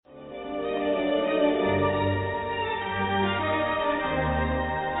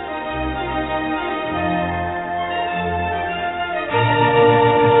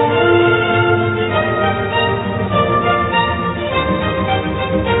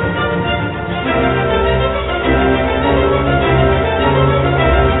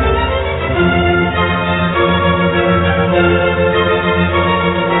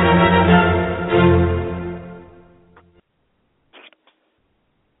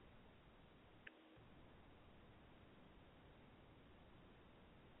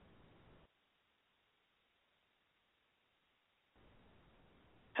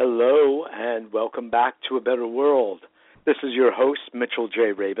Hello, and welcome back to A Better World. This is your host, Mitchell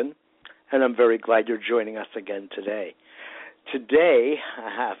J. Rabin, and I'm very glad you're joining us again today. Today,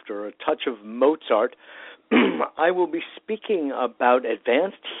 after a touch of Mozart, I will be speaking about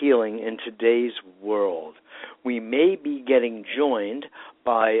advanced healing in today's world. We may be getting joined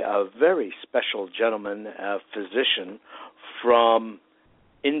by a very special gentleman, a physician from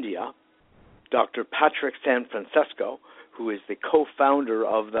India, Dr. Patrick Sanfrancesco, who is the co-founder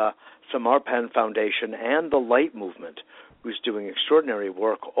of the Samarpan Foundation and the Light Movement, who's doing extraordinary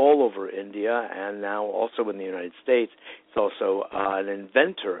work all over India and now also in the United States. He's also an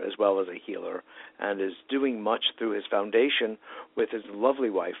inventor as well as a healer and is doing much through his foundation with his lovely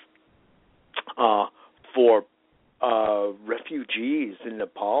wife for refugees in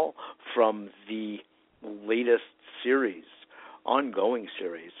Nepal from the latest ongoing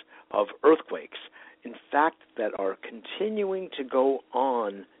series of earthquakes, in fact, that are continuing to go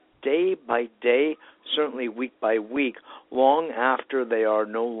on day by day, certainly week by week, long after they are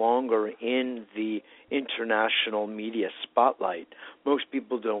no longer in the international media spotlight. Most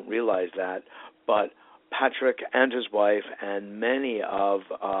people don't realize that, but Patrick and his wife and many of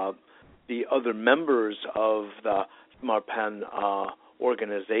the other members of the Samarpan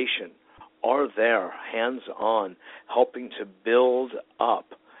organization are there, hands-on, helping to build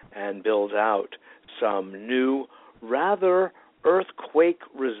up and build out some new, rather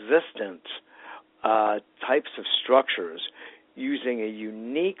earthquake-resistant types of structures using a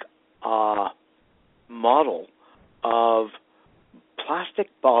unique model of plastic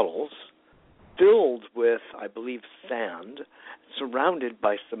bottles filled with, I believe, sand, surrounded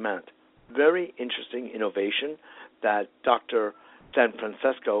by cement. Very interesting innovation that Dr.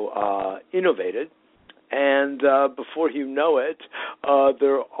 Sanfrancesco innovated. And before you know it,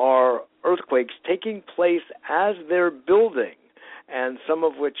 there are earthquakes taking place as they're building, and some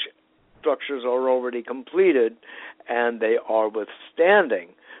of which structures are already completed, and they are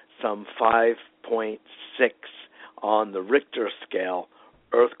withstanding some 5.6 on the Richter scale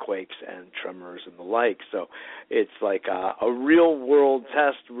earthquakes and tremors and the like. So it's like a real-world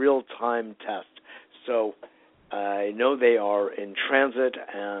test, real-time test. So I know they are in transit,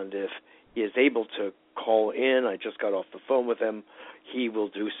 and if he is able to call in, I just got off the phone with him, he will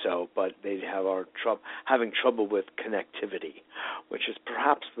do so, but they are having trouble with connectivity, which is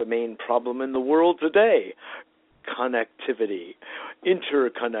perhaps the main problem in the world today. Connectivity,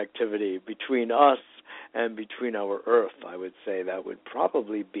 interconnectivity between us and between our Earth. I would say that would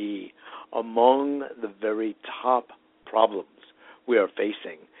probably be among the very top problems we are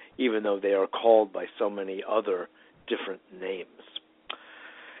facing, even though they are called by so many other different names.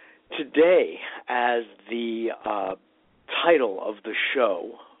 Today, as the title of the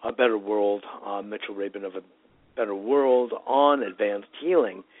show, A Better World, Mitchell Rabin of A Better World on advanced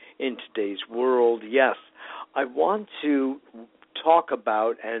healing in today's world, yes, I want to talk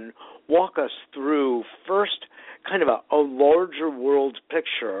about and walk us through first kind of a larger world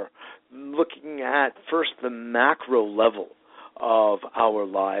picture, looking at first the macro level of our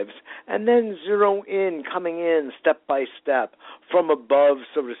lives, and then coming in step by step, from above,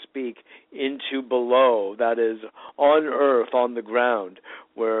 so to speak, into below, that is, on Earth, on the ground,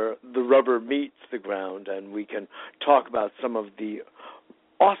 where the rubber meets the ground, and we can talk about some of the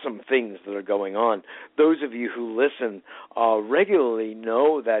awesome things that are going on. Those of you who listen regularly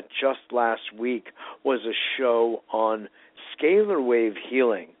know that just last week was a show on scalar wave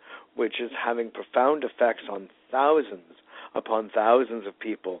healing, which is having profound effects on thousands upon thousands of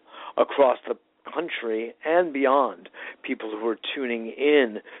people across the country and beyond, people who are tuning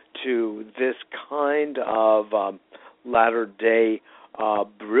in to this kind of latter-day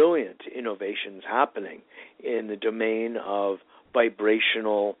brilliant innovations happening in the domain of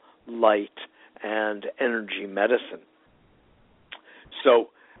vibrational light and energy medicine. So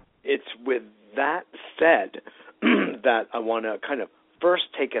it's with that said that I want to kind of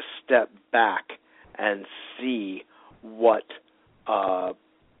first take a step back and see what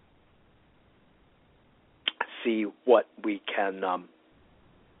we can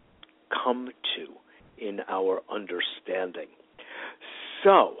come to in our understanding.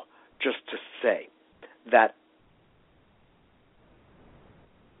 So, just to say that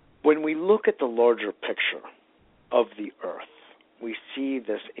when we look at the larger picture of the Earth, we see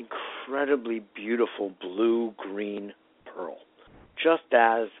this incredibly beautiful blue-green pearl. Just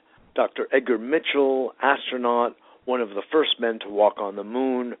as Dr. Edgar Mitchell, astronaut, one of the first men to walk on the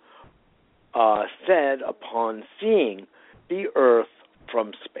moon, said upon seeing the Earth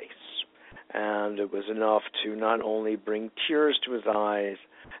from space. And it was enough to not only bring tears to his eyes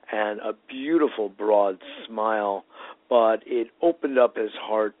and a beautiful broad smile, but it opened up his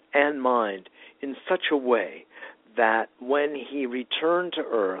heart and mind in such a way that when he returned to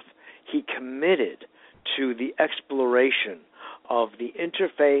Earth, he committed to the exploration of the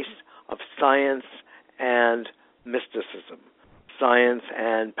interface of science and mysticism, science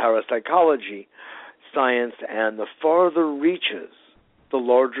and parapsychology, science and the farther reaches, the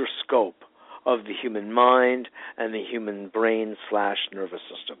larger scope of the human mind and the human brain/nervous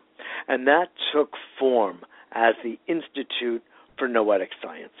system. And that took form as the Institute for Noetic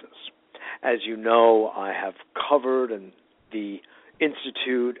Sciences. As you know, I have covered the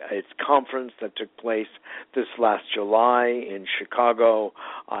Institute, its conference that took place this last July in Chicago.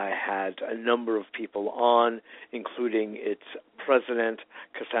 I had a number of people on, including its president,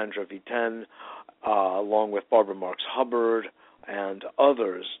 Cassandra Viten, along with Barbara Marks Hubbard and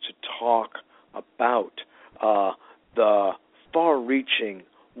others, to talk about the far-reaching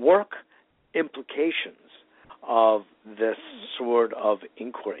work implications of this sort of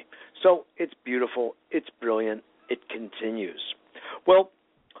inquiry. So it's beautiful, it's brilliant, it continues. Well,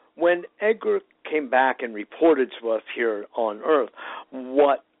 when Edgar came back and reported to us here on Earth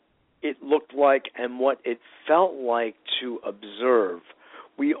what it looked like and what it felt like to observe,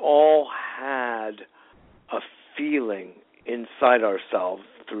 we all had a feeling inside ourselves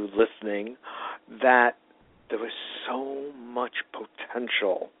through listening that there was so much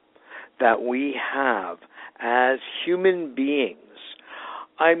potential that we have as human beings.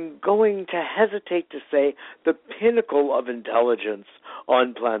 I'm going to hesitate to say the pinnacle of intelligence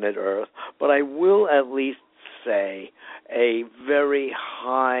on planet Earth, but I will at least say a very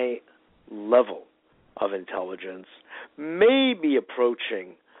high level of intelligence, maybe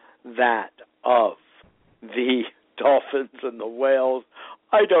approaching that of the dolphins and the whales.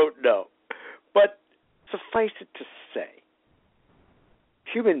 I don't know. But suffice it to say,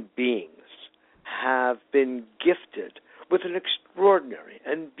 human beings have been gifted with an extraordinary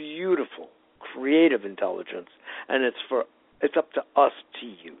and beautiful creative intelligence, and it's up to us to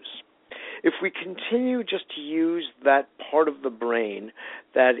use. If we continue just to use that part of the brain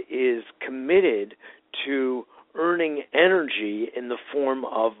that is committed to earning energy in the form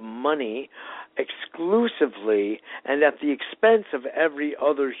of money exclusively and at the expense of every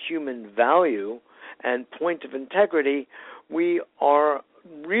other human value and point of integrity, we are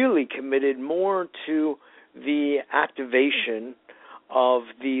really committed more to the activation of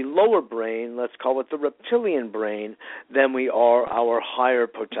the lower brain, let's call it the reptilian brain, than we are our higher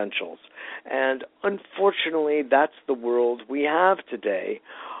potentials. And unfortunately, that's the world we have today.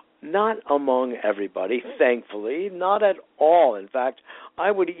 Not among everybody, thankfully, not at all. In fact, I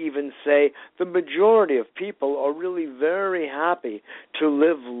would even say the majority of people are really very happy to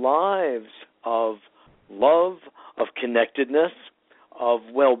live lives of love, of connectedness, of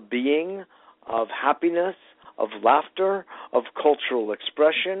well-being, of happiness, of laughter, of cultural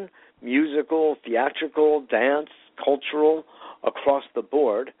expression, musical, theatrical, dance, cultural, across the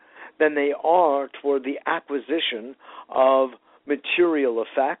board, than they are toward the acquisition of material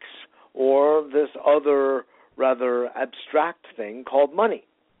effects or this other rather abstract thing called money,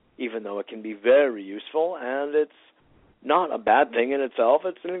 even though it can be very useful and it's not a bad thing in itself.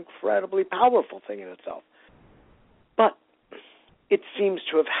 It's an incredibly powerful thing in itself. But it seems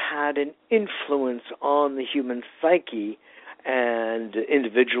to have had an influence on the human psyche, and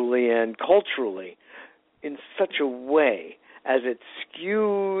individually and culturally, in such a way as it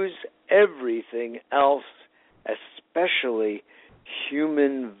skews everything else, especially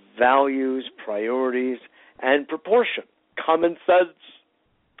human values, priorities, and proportion, common sense.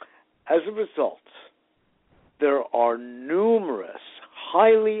 As a result, there are numerous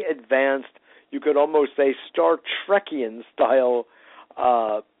highly advanced, you could almost say Star Trekian style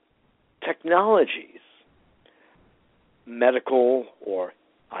technologies, medical, or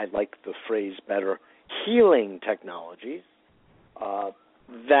I like the phrase better, healing technologies,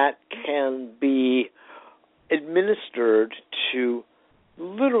 that can be administered to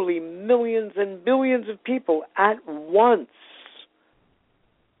literally millions and billions of people at once.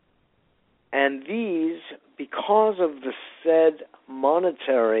 And these, because of the said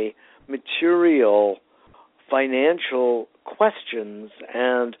monetary, material, financial questions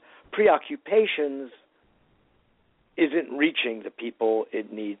and preoccupations, isn't reaching the people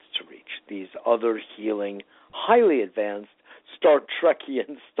it needs to reach. These other healing, highly advanced, Star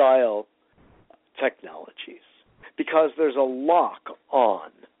Trekian style technologies. Because there's a lock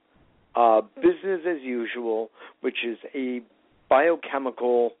on business as usual, which is a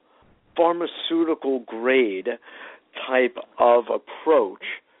biochemical, pharmaceutical grade type of approach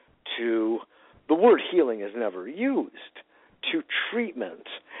to, the word healing is never used, to treatment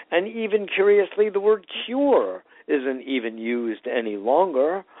And even curiously, the word cure isn't even used any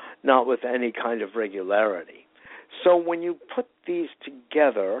longer, not with any kind of regularity. So when you put these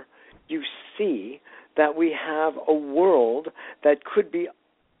together, you see that we have a world that could be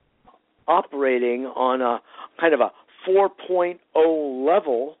operating on a kind of a 4.0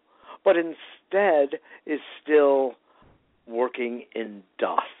 level, but instead is still working in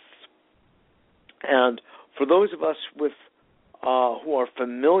DOS. And for those of us with who are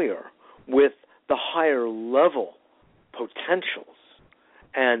familiar with the higher level potentials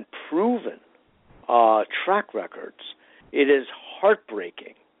and proven track records, it is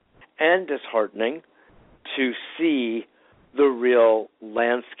heartbreaking and disheartening to see the real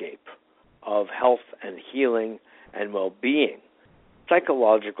landscape of health and healing and well-being,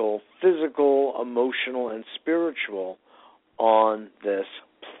 psychological, physical, emotional, and spiritual on this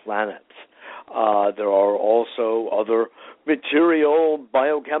planet. There are also other material,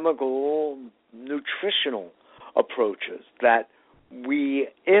 biochemical, nutritional approaches that we,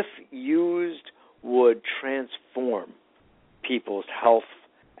 if used, would transform people's health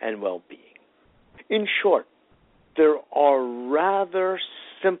and well-being. In short, there are rather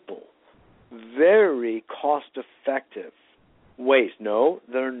simple, very cost-effective ways. No,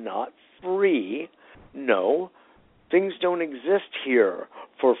 they're not free. No, things don't exist here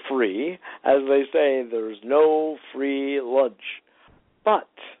for free. As they say, there's no free lunch. But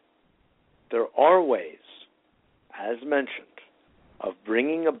there are ways, as mentioned, of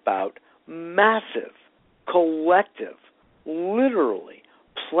bringing about massive, collective, literally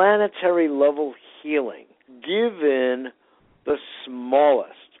planetary level healing, given the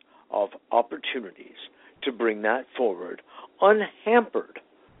smallest of opportunities to bring that forward, unhampered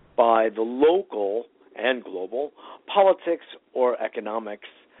by the local and global politics or economics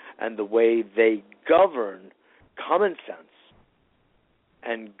and the way they govern common sense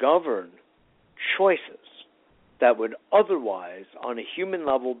and govern choices that would otherwise, on a human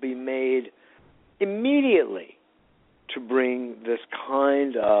level, be made immediately to bring this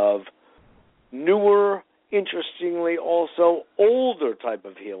kind of newer, interestingly also older type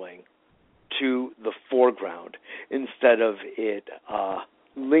of healing to the foreground instead of it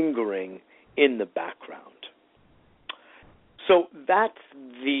lingering in the background. So that's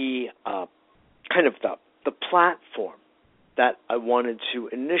the kind of the platform that I wanted to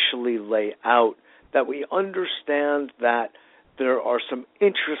initially lay out, that we understand that there are some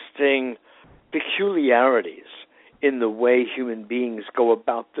interesting peculiarities in the way human beings go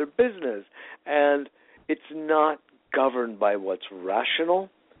about their business, and it's not governed by what's rational.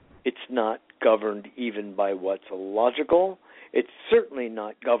 It's not governed even by what's logical. It's certainly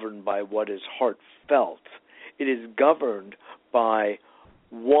not governed by what is heartfelt. It is governed by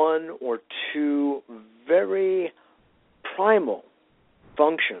one or two very primal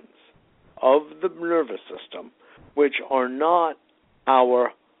functions of the nervous system, which are not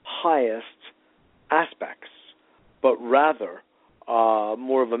our highest aspects, but rather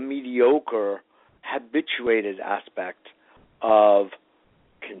more of a mediocre, habituated aspect of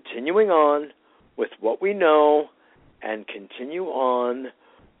continuing on with what we know and continue on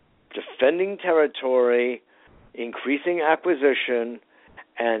defending territory, increasing acquisition,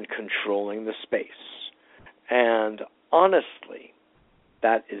 and controlling the space. And honestly,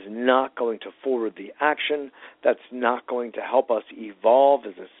 that is not going to forward the action. That's not going to help us evolve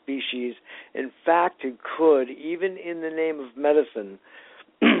as a species. In fact, it could, even in the name of medicine,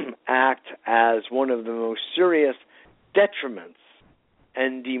 act as one of the most serious detriments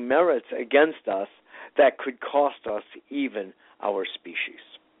and demerits against us that could cost us even our species.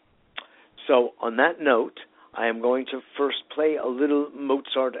 So on that note, I am going to first play a little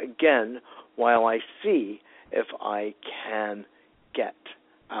Mozart again while I see if I can get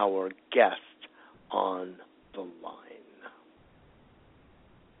our guest on the line.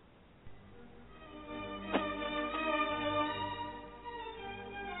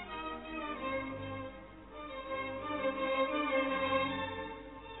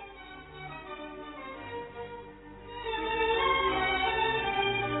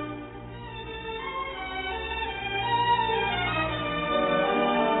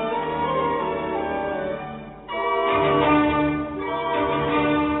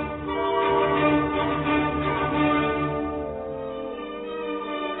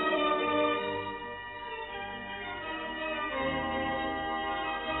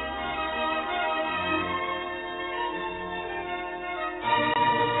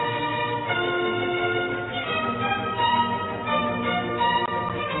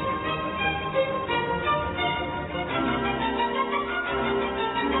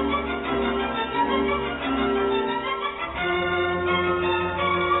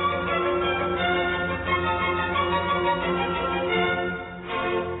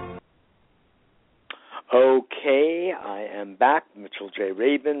 Mitchell J.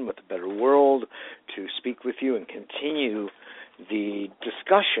 Rabin with A Better World to speak with you and continue the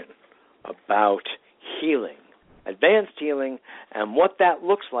discussion about healing, advanced healing, and what that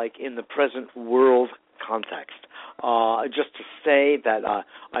looks like in the present world context. Just to say that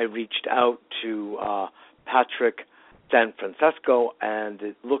I reached out to Patrick San Francisco, and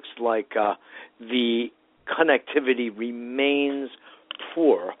it looks like the connectivity remains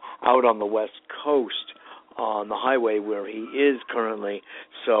poor out on the West Coast on the highway where he is currently,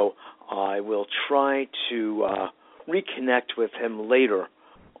 so I will try to reconnect with him later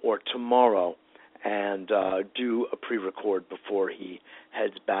or tomorrow and do a pre-record before he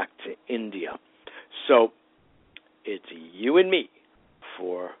heads back to India. So it's you and me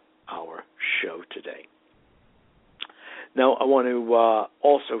for our show today. Now, I want to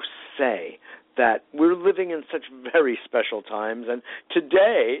also say that we're living in such very special times, and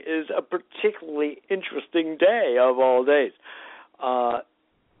today is a particularly interesting day of all days.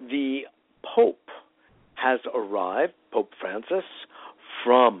 The Pope has arrived, Pope Francis,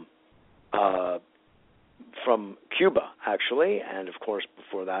 from Cuba, actually, and of course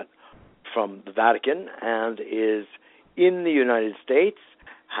before that from the Vatican, and is in the United States,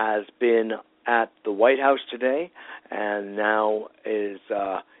 has been at the White House today, and now is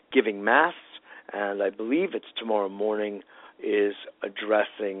giving Mass, and I believe it's tomorrow morning, is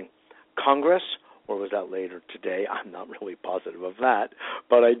addressing Congress, or was that later today? I'm not really positive of that,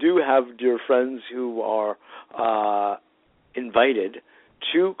 but I do have dear friends who are invited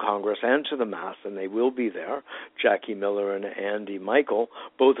to Congress and to the Mass, and they will be there, Jackie Miller and Andy Michael,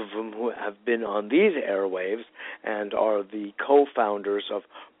 both of them who have been on these airwaves and are the co-founders of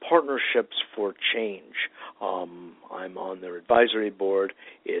Partnerships for Change. I'm on their advisory board.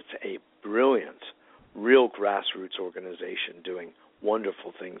 It's a brilliant, real grassroots organization doing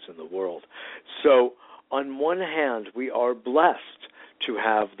wonderful things in the world. So on one hand, we are blessed to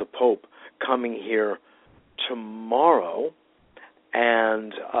have the Pope coming here tomorrow,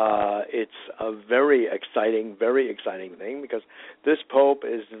 and it's a very exciting thing, because this Pope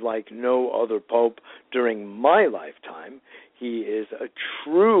is like no other Pope during my lifetime. He is a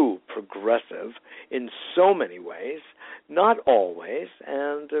true progressive in so many ways, not always,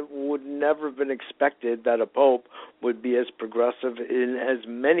 and it would never have been expected that a Pope would be as progressive in as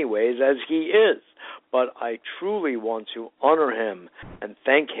many ways as he is. But I truly want to honor him and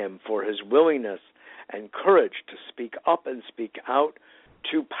thank him for his willingness and courage to speak up and speak out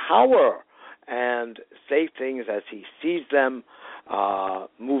to power and say things as he sees them.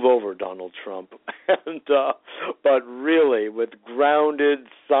 Move over, Donald Trump. But really, with grounded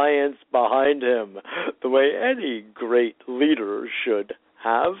science behind him, the way any great leader should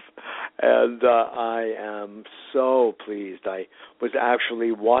have. And I am so pleased. I was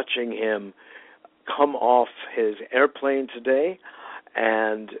actually watching him come off his airplane today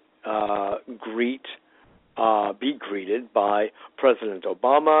and be greeted by President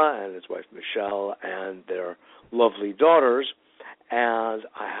Obama and his wife Michelle and their lovely daughters. And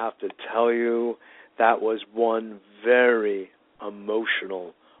I have to tell you, that was one very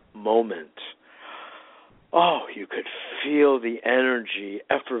emotional moment. Oh, you could feel the energy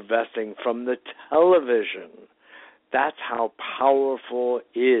effervescing from the television. That's how powerful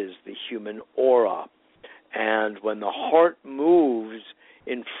is the human aura. And when the heart moves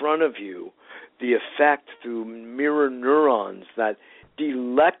in front of you, the effect through mirror neurons, that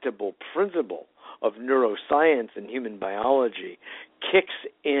delectable principle of neuroscience and human biology, kicks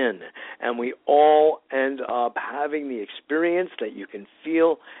in, and we all end up having the experience that you can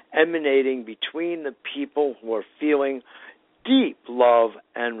feel emanating between the people who are feeling deep love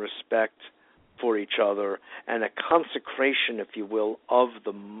and respect for each other, and a consecration, if you will, of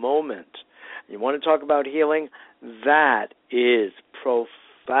the moment. You want to talk about healing? That is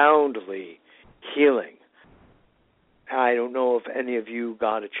profoundly healing. I don't know if any of you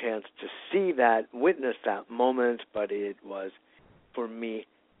got a chance to see that, witness that moment, but it was, for me,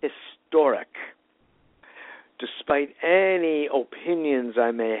 historic. Despite any opinions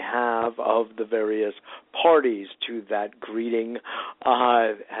I may have of the various parties to that greeting,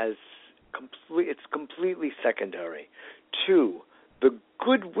 it's completely secondary to the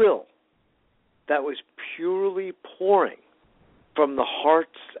goodwill that was purely pouring from the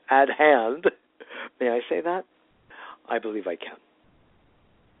hearts at hand. May I say that? I believe I can.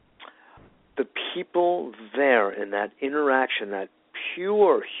 The people there in that interaction, that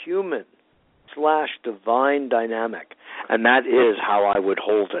pure human / divine dynamic, and that is how I would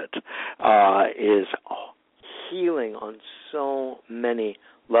hold it, is healing on so many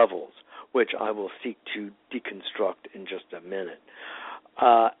levels, which I will seek to deconstruct in just a minute.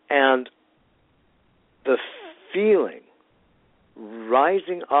 And the feeling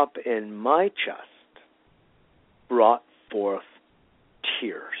rising up in my chest brought forth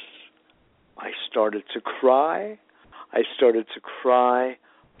tears. I started to cry. I started to cry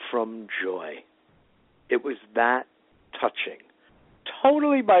from joy. It was that touching,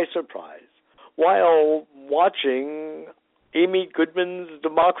 totally by surprise, while watching Amy Goodman's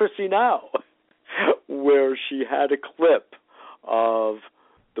Democracy Now!, where she had a clip of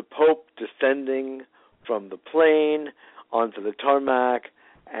the Pope descending from the plane onto the tarmac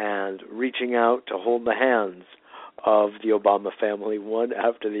and reaching out to hold the hands of the Obama family, one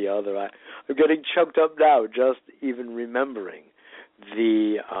after the other. I'm getting choked up now just even remembering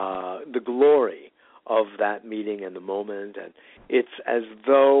the glory of that meeting and the moment. And it's as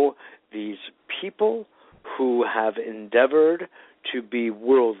though these people who have endeavored to be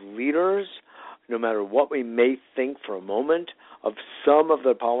world leaders, no matter what we may think for a moment of some of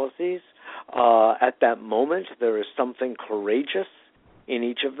their policies, at that moment there is something courageous in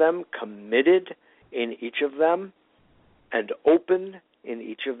each of them, committed in each of them, and open in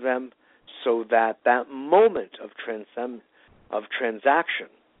each of them, so that that moment of transaction,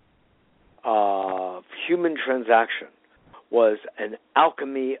 of human transaction, was an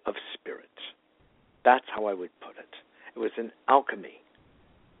alchemy of spirit. That's how I would put it. It was an alchemy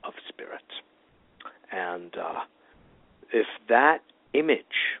of spirit. And if that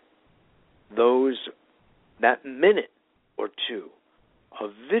image, that minute or two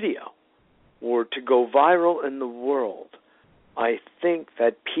of video were to go viral in the world, I think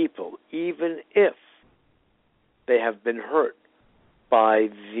that people, even if they have been hurt by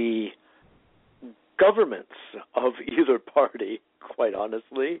the governments of either party, quite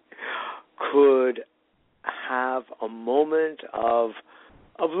honestly, could have a moment of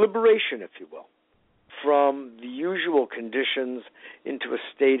liberation, if you will, from the usual conditions into a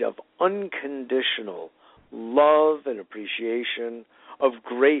state of unconditional love and appreciation, of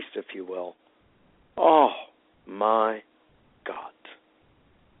grace, if you will. Oh, my God.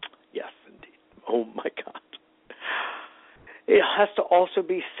 Yes, indeed. Oh, my God. It has to also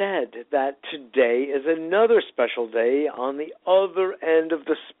be said that today is another special day on the other end of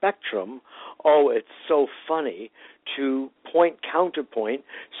the spectrum. Oh, it's so funny to counterpoint,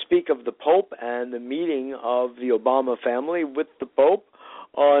 speak of the Pope and the meeting of the Obama family with the Pope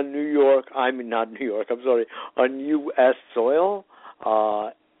on on U.S. soil,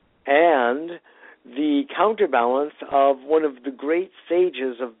 and the counterbalance of one of the great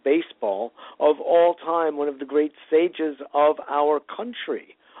sages of baseball of all time, one of the great sages of our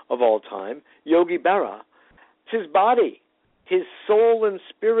country of all time, Yogi Berra. His body, his soul and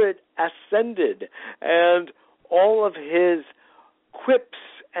spirit ascended, and all of his quips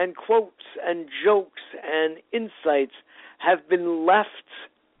and quotes and jokes and insights have been left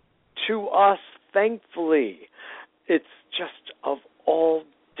to us, thankfully. It's just of all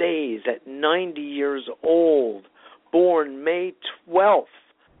days, at 90 years old, born May 12th,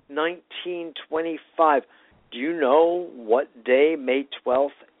 1925. Do you know what day May 12th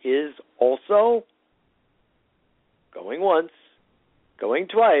is also? Going once, going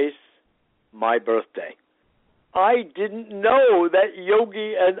twice, my birthday. I didn't know that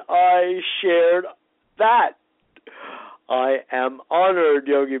Yogi and I shared that. I am honored,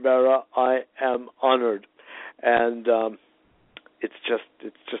 Yogi Berra. I am honored. And it's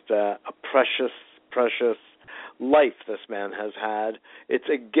just a precious, precious life this man has had. It's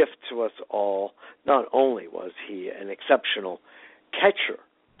a gift to us all. Not only was he an exceptional catcher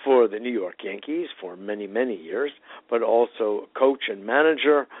for the New York Yankees for many, many years, but also coach and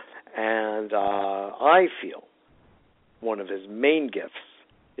manager. And I feel one of his main gifts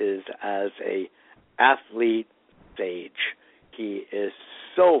is as a athlete sage. He is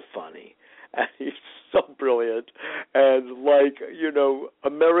so funny, and he's so brilliant, and like,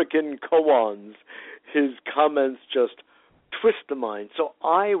 American koans, his comments just twist the mind. So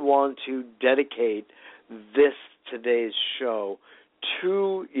I want to dedicate today's show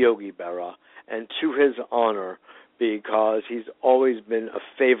to Yogi Berra and to his honor, because he's always been a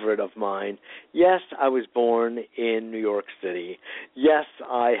favorite of mine. Yes, I was born in New York City. Yes,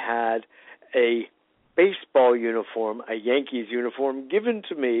 I had a baseball uniform, a Yankees uniform, given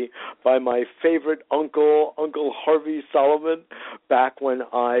to me by my favorite uncle, Uncle Harvey Solomon, back when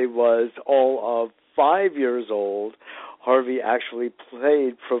I was all of 5 years old. Harvey actually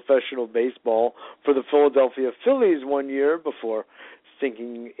played professional baseball for the Philadelphia Phillies one year before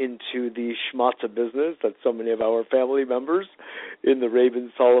sinking into the schmatza business that so many of our family members in the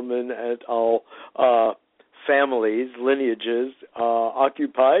Rabin, Solomon, et al. Families, lineages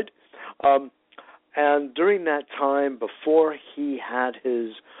occupied. And during that time, before he had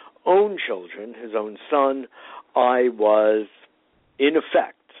his own children, his own son, I was in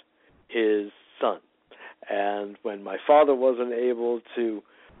effect, his son. And when my father wasn't able to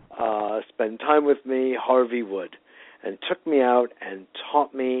spend time with me, Harvey would, and took me out and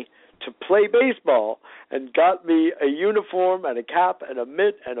taught me to play baseball and got me a uniform and a cap and a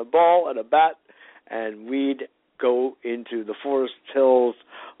mitt and a ball and a bat, and we'd go into the Forest Hills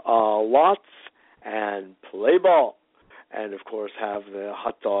lots and play ball, and of course have the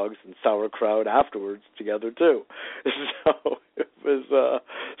hot dogs and sauerkraut afterwards together too. So it was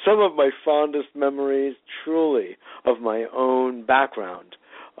some of my fondest memories, truly, of my own background,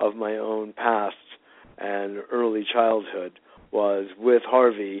 of my own past and early childhood, was with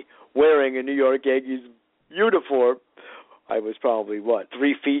Harvey wearing a New York Yankees uniform. I was probably,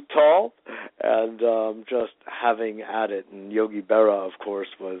 3 feet tall, and just having at it. And Yogi Berra, of course,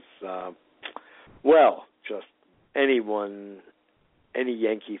 was, just any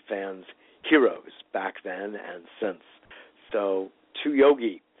Yankee fan's heroes back then and since. So, to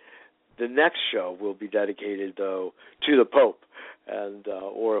Yogi. The next show will be dedicated, though, to the Pope, and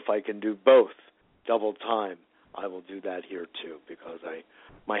or if I can do both, double time, I will do that here too, because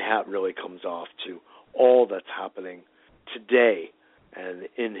my hat really comes off to all that's happening today and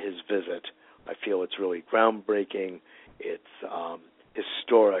in his visit. I feel it's really groundbreaking, it's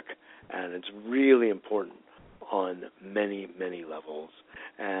historic, and it's really important on many, many levels.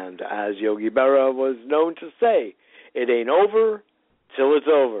 And as Yogi Berra was known to say, it ain't over till it's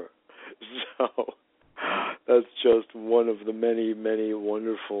over. So that's just one of the many, many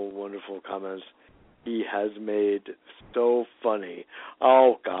wonderful, wonderful comments he has made. So funny.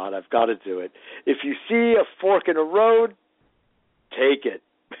 Oh, God, I've got to do it. If you see a fork in a road, take it.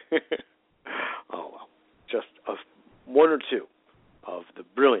 Oh, well, just one or two of the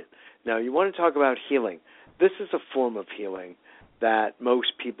brilliant. Now, you want to talk about healing. This is a form of healing that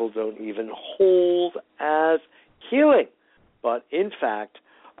most people don't even hold as healing. But in fact,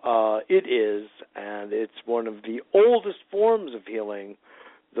 it is, and it's one of the oldest forms of healing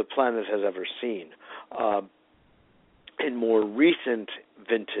the planet has ever seen. In more recent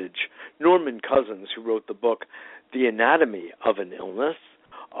vintage, Norman Cousins, who wrote the book The Anatomy of an Illness,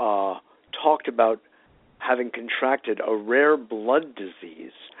 talked about having contracted a rare blood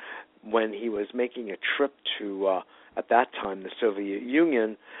disease when he was making a trip to, at that time, the Soviet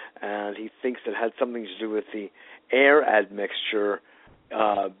Union, and he thinks it had something to do with the air admixture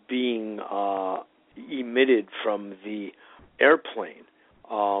being emitted from the airplane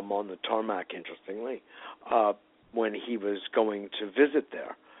on the tarmac, interestingly, when he was going to visit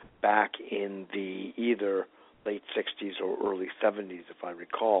there back in the either late 60s or early 70s, if I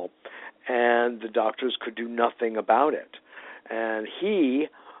recall, and the doctors could do nothing about it. And he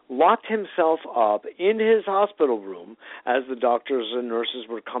locked himself up in his hospital room as the doctors and nurses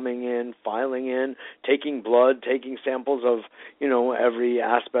were coming in, filing in, taking blood, taking samples of, every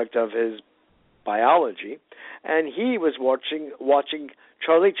aspect of his biology. And he was watching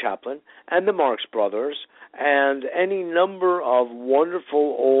Charlie Chaplin and the Marx Brothers and any number of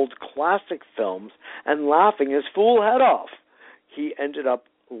wonderful old classic films and laughing his fool head off. He ended up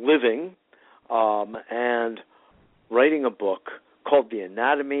living and writing a book called The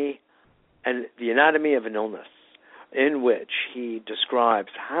Anatomy of an Illness, in which he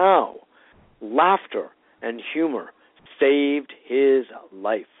describes how laughter and humor saved his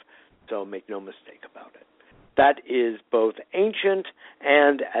life. So make no mistake about it. That is both ancient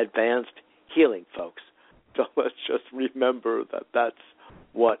and advanced healing, folks. So let's just remember that that's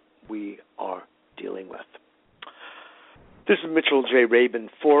what we are dealing with. This is Mitchell J. Rabin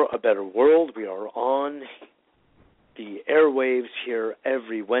for A Better World. We are on the airwaves here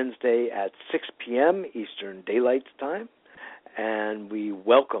every Wednesday at 6 p.m. Eastern Daylight Time, and we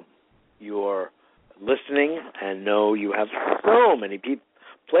welcome your listening and know you have so many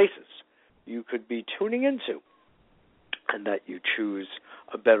places you could be tuning into, and that you choose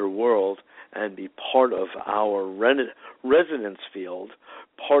a better world and be part of our resonance field,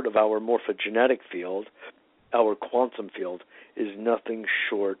 part of our morphogenetic field. Our quantum field is nothing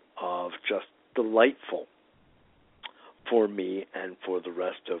short of just delightful for me and for the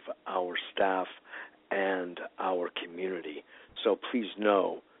rest of our staff and our community. So please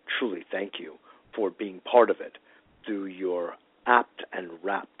know, truly thank you for being part of it through your apt and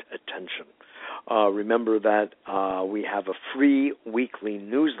rapt attention. Remember that we have a free weekly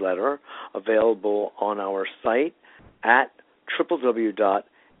newsletter available on our site at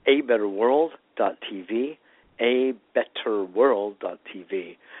www.abetterworld.tv,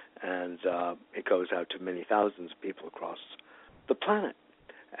 abetterworld.tv, and it goes out to many thousands of people across the planet.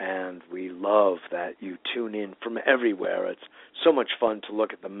 And we love that you tune in from everywhere. It's so much fun to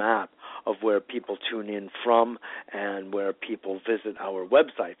look at the map of where people tune in from and where people visit our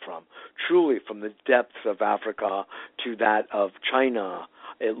website from. Truly, from the depths of Africa to that of China,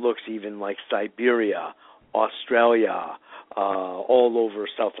 it looks even like Siberia, Australia, all over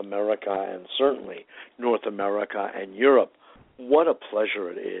South America, and certainly North America and Europe. What a pleasure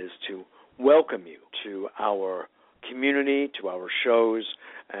it is to welcome you to our community, to our shows,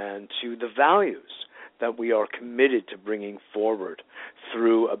 and to the values that we are committed to bringing forward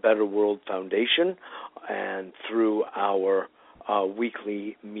through A Better World Foundation and through our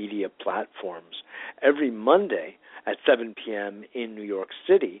weekly media platforms. Every Monday at 7 p.m. in New York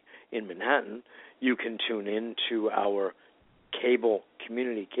City, in Manhattan, you can tune in to our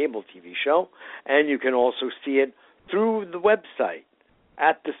community cable TV show, and you can also see it through the website.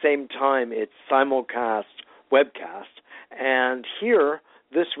 At the same time, it's simulcast, webcast, and here,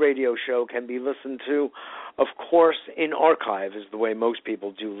 this radio show can be listened to, of course, in archive is the way most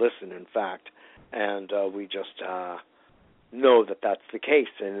people do listen, in fact, and we just know that that's the case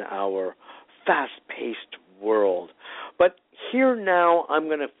in our fast-paced world. But here now, I'm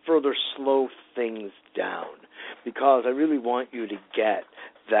going to further slow things down because I really want you to get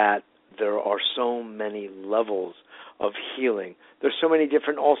that there are so many levels of healing. There's so many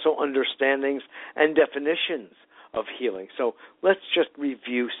different also understandings and definitions of healing. So let's just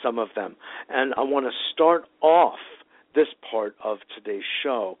review some of them. And I want to start off this part of today's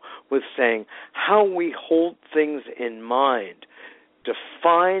show with saying how we hold things in mind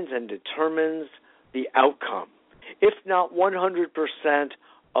defines and determines the outcome. If not 100%,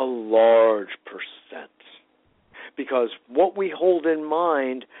 a large percent. Because what we hold in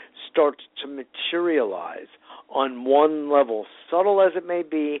mind starts to materialize on one level, subtle as it may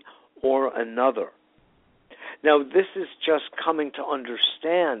be, or another. Now, this is just coming to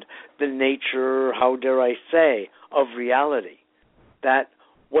understand the nature, how dare I say, of reality. That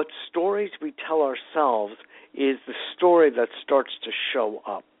what stories we tell ourselves is the story that starts to show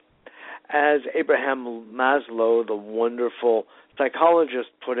up. As Abraham Maslow, the wonderful psychologist,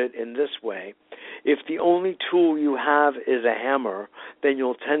 put it in this way, if the only tool you have is a hammer, then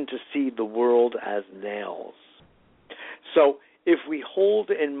you'll tend to see the world as nails. So, if we hold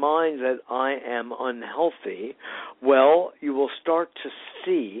in mind that I am unhealthy, well, you will start to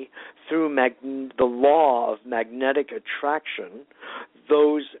see through the law of magnetic attraction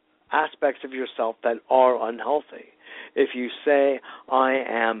those aspects of yourself that are unhealthy. If you say, I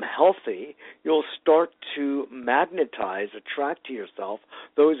am healthy, you'll start to magnetize, attract to yourself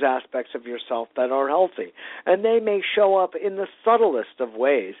those aspects of yourself that are healthy. And they may show up in the subtlest of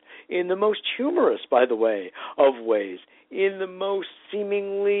ways, in the most humorous, by the way, of ways, in the most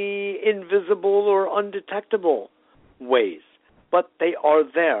seemingly invisible or undetectable ways. But they are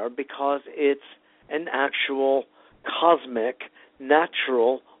there because it's an actual cosmic,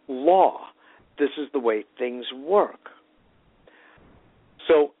 natural law. This is the way things work.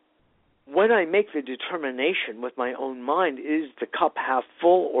 So when I make the determination with my own mind, is the cup half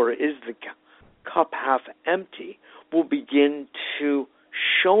full or is the cup half empty, will begin to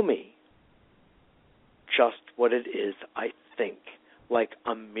show me just what it is I think, like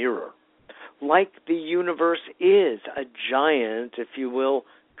a mirror. Like the universe is a giant, if you will,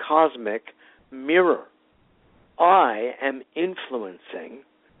 cosmic mirror. I am influencing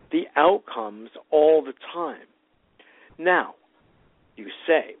the outcomes all the time. Now, you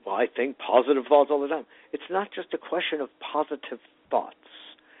say, well, I think positive thoughts all the time. It's not just a question of positive thoughts.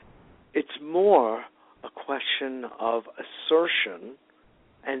 It's more a question of assertion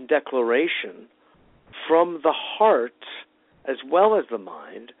and declaration from the heart as well as the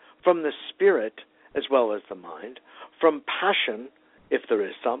mind, from the spirit as well as the mind, from passion, if there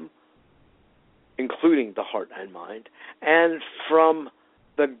is some, including the heart and mind, and from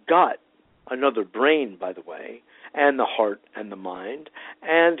the gut, another brain, by the way, and the heart and the mind,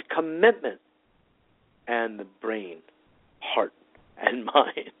 and commitment, and the brain, heart, and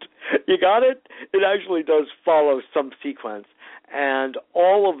mind. You got it? It actually does follow some sequence, and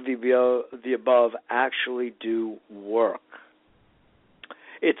all of the above actually do work.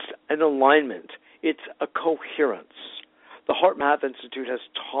 It's an alignment. It's a coherence. The Heart Math Institute has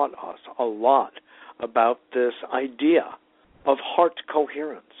taught us a lot about this idea of heart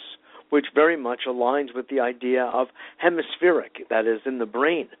coherence, which very much aligns with the idea of hemispheric, that is, in the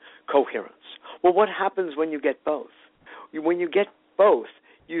brain, coherence. Well, what happens when you get both? When you get both,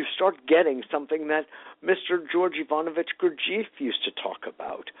 you start getting something that Mr. George Ivanovich Gurdjieff used to talk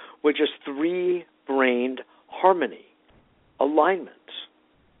about, which is three-brained harmony, alignment,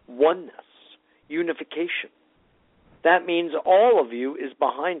 oneness, unification. That means all of you is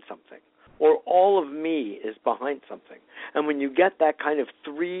behind something. or all of me is behind something. And when you get that kind of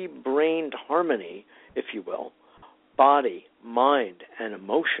three-brained harmony, if you will, body, mind, and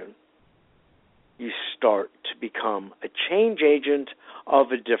emotion, you start to become a change agent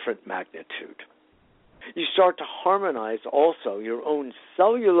of a different magnitude. You start to harmonize also your own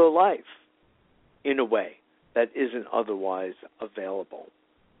cellular life in a way that isn't otherwise available.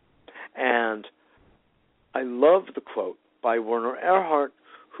 And I love the quote by Werner Erhard,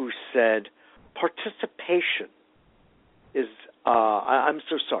 who said, participation is,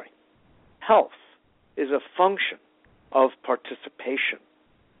 health is a function of participation.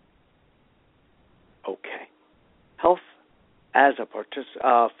 Okay. Health as a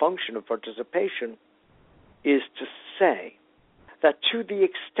function of participation is to say that to the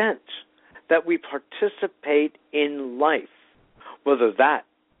extent that we participate in life, whether that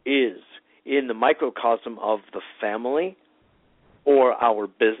is in the microcosm of the family or our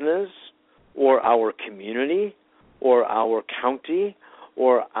business or our community or our county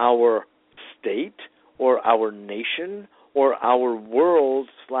or our state or our nation or our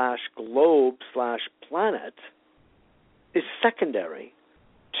world/globe/planet, is secondary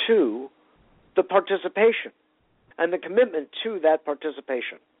to the participation and the commitment to that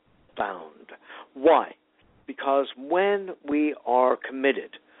participation found. Why? Because when we are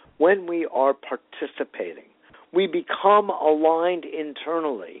committed, when we are participating, we become aligned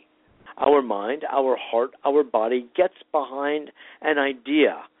internally. Our mind, our heart, our body gets behind an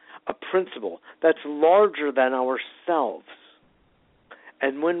idea, a principle that's larger than ourselves.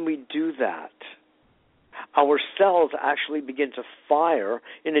 And when we do that, our cells actually begin to fire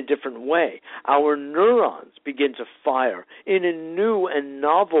in a different way. Our neurons begin to fire in a new and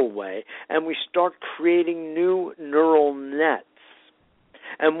novel way, and we start creating new neural nets.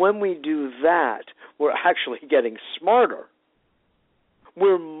 And when we do that, we're actually getting smarter.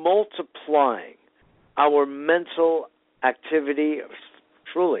 We're multiplying our mental activity,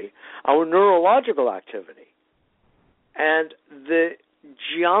 truly, our neurological activity. And the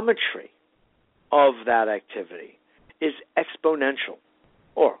geometry of that activity is exponential,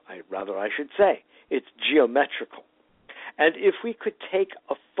 or I should say, it's geometrical. And if we could take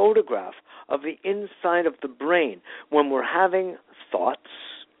a photograph of the inside of the brain when we're having thoughts,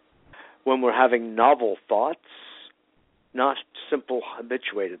 when we're having novel thoughts, not simple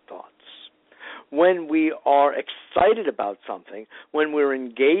habituated thoughts, when we are excited about something, when we're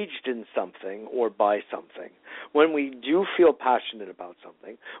engaged in something or by something, when we do feel passionate about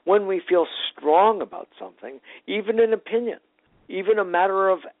something, when we feel strong about something, even an opinion, even a matter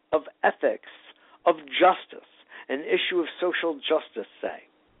of ethics, of justice, an issue of social justice, say,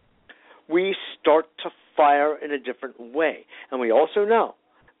 we start to fire in a different way. And we also know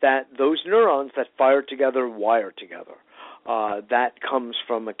that those neurons that fire together wire together. That comes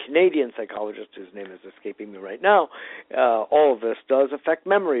from a Canadian psychologist whose name is escaping me right now. All of this does affect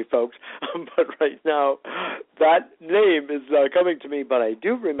memory, folks, but right now that name is coming to me. But I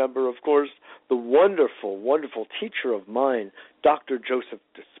do remember, of course, the wonderful, wonderful teacher of mine, Dr. Joseph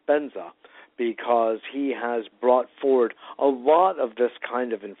Dispenza, because he has brought forward a lot of this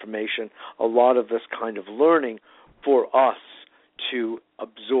kind of information, a lot of this kind of learning for us to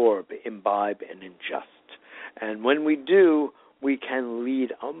absorb, imbibe, and ingest. And when we do, we can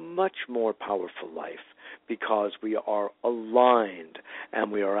lead a much more powerful life because we are aligned and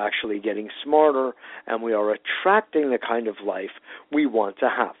we are actually getting smarter and we are attracting the kind of life we want to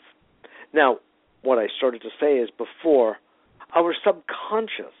have. Now, what I started to say is before, our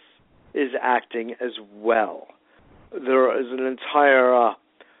subconscious is acting as well. There is an entire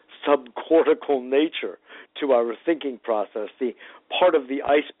subcortical nature to our thinking process, the part of the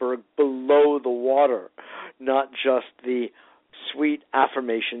iceberg below the water, not just the sweet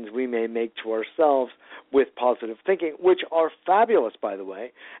affirmations we may make to ourselves with positive thinking, which are fabulous, by the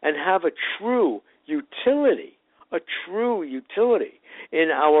way, and have a true utility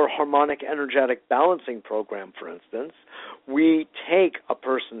in our harmonic energetic balancing program, for instance. We take a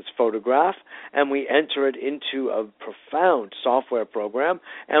person's photograph and we enter it into a profound software program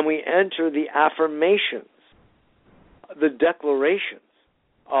and we enter the affirmations, the declarations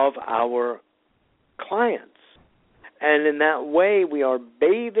of our clients. And in that way, we are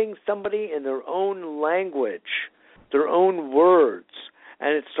bathing somebody in their own language, their own words,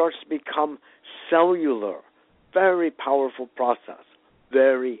 and it starts to become cellular. Very powerful process.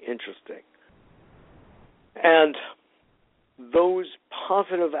 Very interesting. And those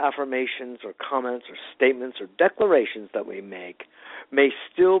positive affirmations or comments or statements or declarations that we make may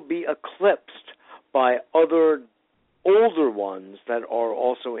still be eclipsed by other older ones that are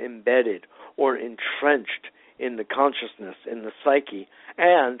also embedded or entrenched in the consciousness, in the psyche,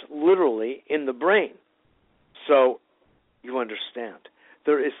 and literally in the brain. So you understand.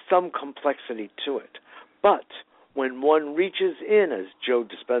 There is some complexity to it. But when one reaches in, as Joe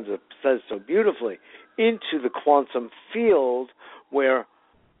Dispenza says so beautifully, into the quantum field where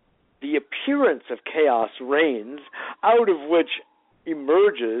the appearance of chaos reigns, out of which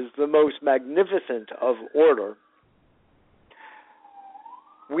emerges the most magnificent of order,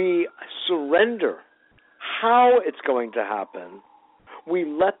 we surrender how it's going to happen. We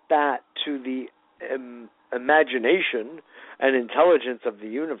let that to the imagination and intelligence of the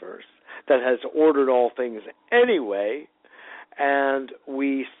universe that has ordered all things anyway, and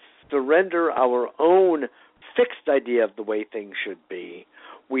we surrender our own fixed idea of the way things should be.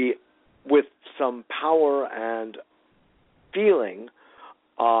 We, with some power and feeling,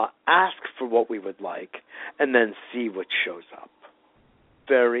 ask for what we would like, and then see what shows up.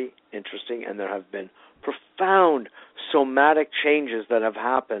 Very interesting, and there have been profound somatic changes that have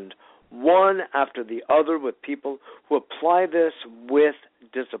happened, one after the other, with people who apply this with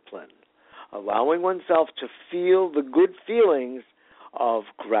discipline, allowing oneself to feel the good feelings of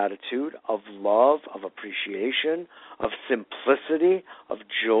gratitude, of love, of appreciation, of simplicity, of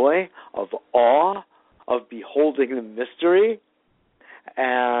joy, of awe, of beholding the mystery,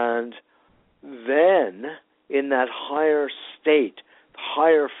 and then in that higher state,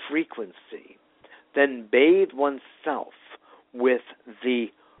 higher frequency, then bathe oneself with the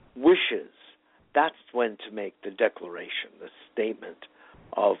wishes. That's when to make the declaration, the statement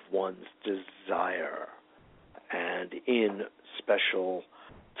of one's desire, and in special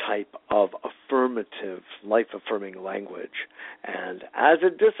type of affirmative, life-affirming language. And as a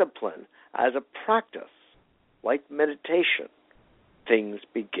discipline, as a practice, like meditation, things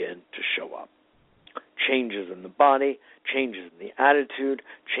begin to show up. Changes in the body, changes in the attitude,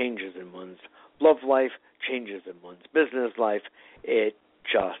 changes in one's love life, changes in one's business life. It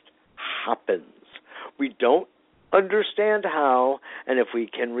just happens. We don't understand how, and if we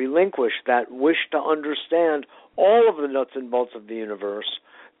can relinquish that wish to understand all of the nuts and bolts of the universe,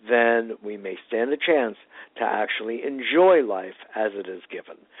 then we may stand a chance to actually enjoy life as it is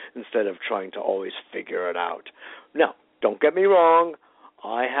given, instead of trying to always figure it out. Now, don't get me wrong,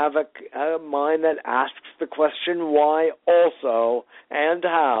 I have a mind that asks the question why also, and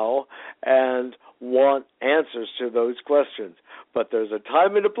how, and want answers to those questions. But there's a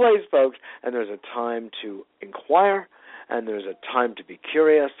time and a place, folks, and there's a time to inquire, and there's a time to be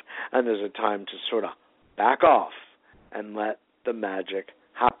curious, and there's a time to sort of back off and let the magic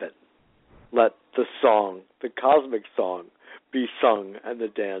happen. Let the song, the cosmic song, be sung and the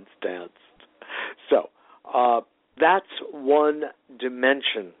dance danced. So, that's one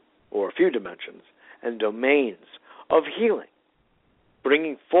dimension, or a few dimensions, and domains of healing,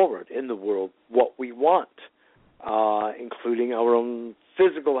 bringing forward in the world what we want, including our own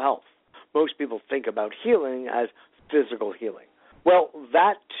physical health. Most people think about healing as physical healing. Well,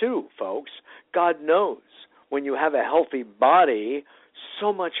 that too, folks, God knows. When you have a healthy body,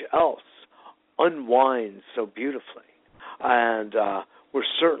 so much else unwinds so beautifully. And we're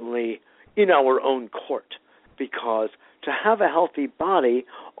certainly in our own court, because to have a healthy body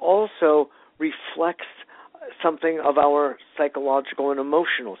also reflects something of our psychological and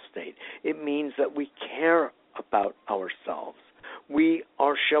emotional state. It means that we care about ourselves. We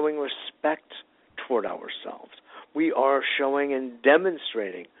are showing respect toward ourselves. We are showing and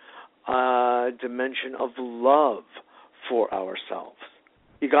demonstrating a dimension of love for ourselves.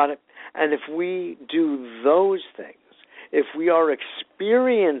 You got it? And if we do those things, if we are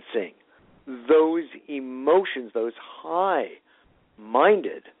experiencing those emotions, those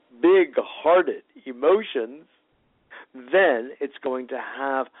high-minded, big-hearted emotions, then it's going to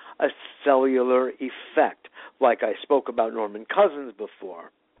have a cellular effect. Like I spoke about Norman Cousins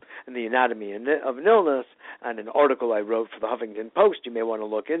before, in The Anatomy of an Illness, and an article I wrote for the Huffington Post you may want to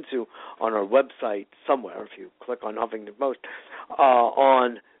look into on our website somewhere, if you click on Huffington Post,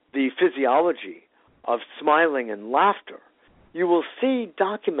 on the physiology of smiling and laughter. You will see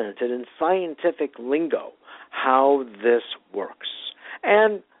documented in scientific lingo how this works.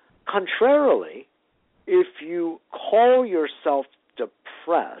 And contrarily, if you call yourself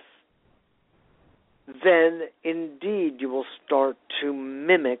depressed, then indeed you will start to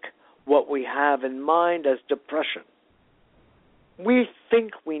mimic what we have in mind as depression. We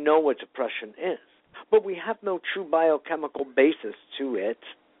think we know what depression is, but we have no true biochemical basis to it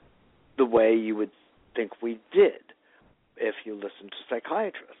the way you would think we did if you listen to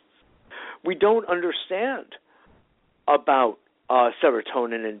psychiatrists. We don't understand about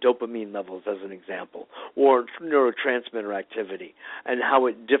serotonin and dopamine levels as an example, or neurotransmitter activity, and how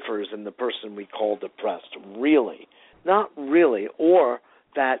it differs in the person we call depressed. Really, not really, or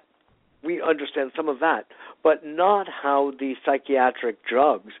that we understand some of that, but not how the psychiatric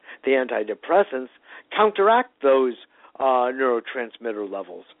drugs, the antidepressants, counteract those neurotransmitter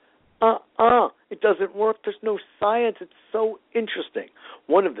levels. It doesn't work. There's no science. It's so interesting.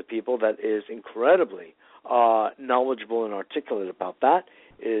 One of the people that is incredibly knowledgeable and articulate about that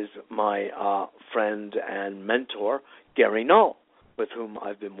is my friend and mentor, Gary Null, with whom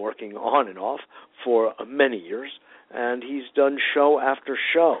I've been working on and off for many years. And he's done show after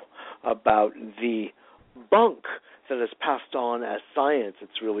show about the bunk that is passed on as science.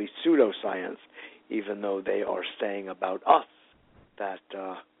 It's really pseudoscience, even though they are saying about us that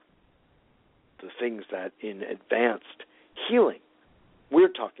the things that in advanced healing we're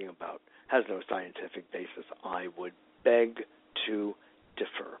talking about has no scientific basis. I would beg to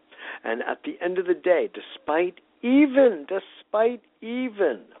differ. And at the end of the day, despite even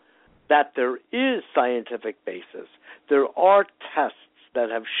that there is scientific basis, there are tests that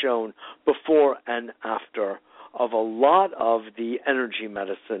have shown before and after of a lot of the energy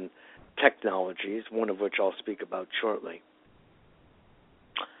medicine technologies, one of which I'll speak about shortly.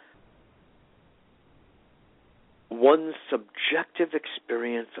 One's subjective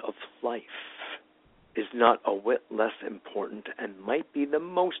experience of life is not a whit less important and might be the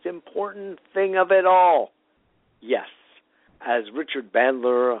most important thing of it all. Yes, as Richard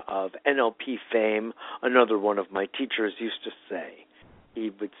Bandler of NLP fame, another one of my teachers, used to say, he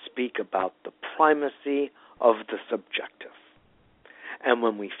would speak about the primacy of the subjective. And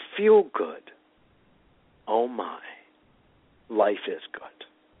when we feel good, oh my, life is good.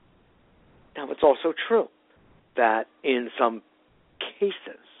 Now, it's also true that in some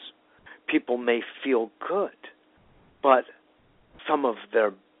cases, people may feel good, but some of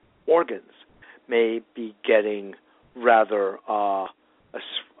their organs may be getting rather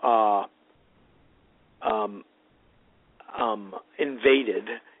invaded,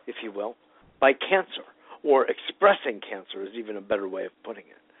 if you will, by cancer, or expressing cancer is even a better way of putting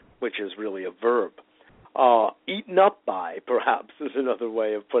it, which is really a verb. Eaten up by, perhaps, is another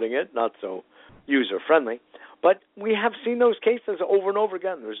way of putting it, not so user-friendly. But we have seen those cases over and over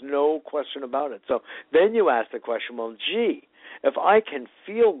again. There's no question about it. So then you ask the question, well, gee, if I can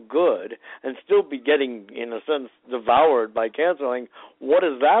feel good and still be getting, in a sense, devoured by cancer, like, what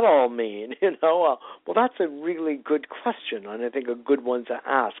does that all mean? Well, that's a really good question, and I think a good one to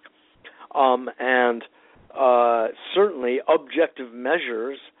ask. And certainly objective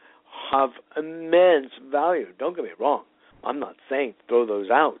measures have immense value. Don't get me wrong. I'm not saying throw those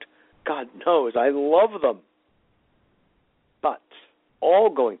out. God knows I love them. But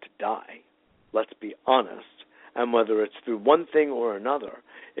all going to die, let's be honest, and whether it's through one thing or another,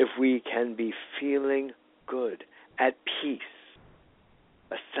 if we can be feeling good, at peace,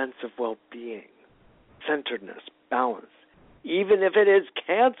 a sense of well-being, centeredness, balance, even if it is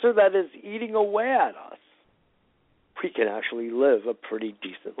cancer that is eating away at us, we can actually live a pretty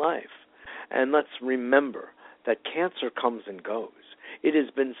decent life. And let's remember that cancer comes and goes. It has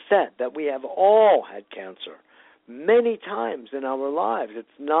been said that we have all had cancer many times in our lives. It's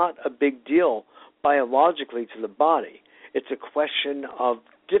not a big deal biologically to the body. It's a question of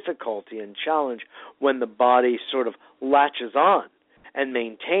difficulty and challenge when the body sort of latches on and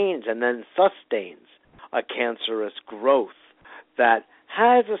maintains and then sustains a cancerous growth that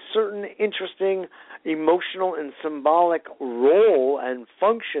has a certain interesting emotional and symbolic role and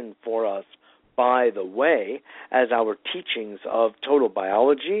function for us, by the way, as our teachings of total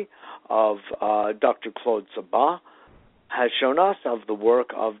biology of Dr. Claude Sabat has shown us, of the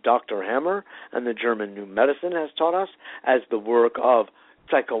work of Dr. Hammer and the German New Medicine has taught us, as the work of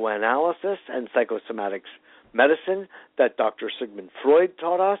psychoanalysis and psychosomatic medicine that Dr. Sigmund Freud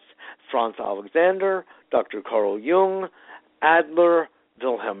taught us, Franz Alexander, Dr. Carl Jung, Adler,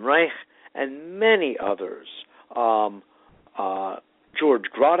 Wilhelm Reich, and many others, George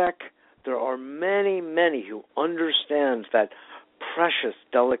Grodek. There are many, many who understand that precious,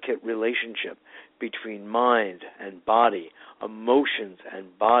 delicate relationship between mind and body, emotions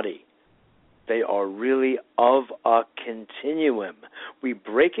and body. They are really of a continuum. We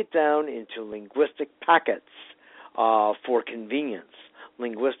break it down into linguistic packets for convenience,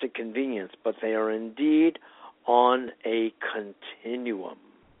 linguistic convenience, but they are indeed on a continuum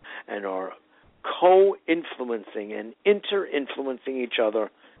and are co-influencing and inter-influencing each other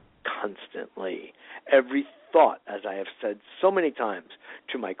constantly. Every thought, as I have said so many times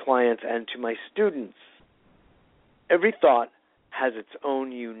to my clients and to my students, every thought has its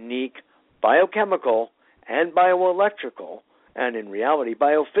own unique biochemical and bioelectrical and in reality,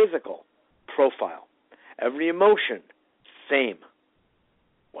 biophysical profile. Every emotion, same.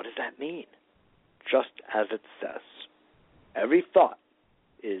 What does that mean? Just as it says. Every thought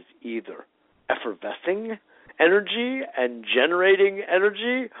is either effervescing energy and generating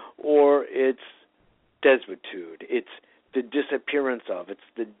energy, or it's desuetude. It's the disappearance of, it's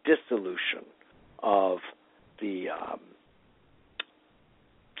the dissolution of the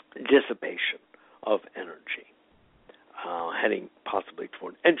dissipation of energy, heading possibly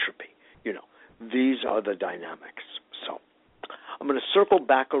toward entropy. These are the dynamics. So I'm going to circle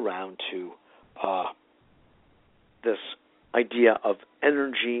back around to this idea of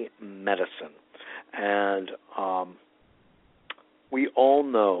energy medicine. And we all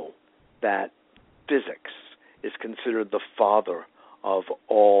know that physics is considered the father of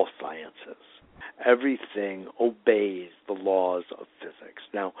all sciences. Everything obeys the laws of physics.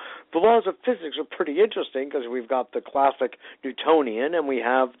 Now, the laws of physics are pretty interesting because we've got the classic Newtonian and we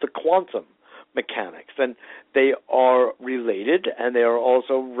have the quantum mechanics, and they are related and they are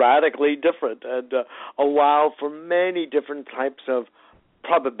also radically different and allow for many different types of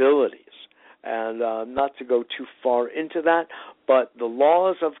probabilities. And not to go too far into that, but the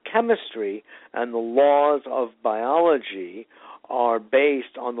laws of chemistry and the laws of biology are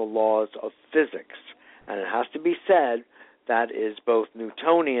based on the laws of physics. And it has to be said that is both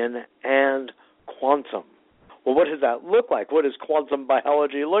Newtonian and quantum. Well, what does that look like? What does quantum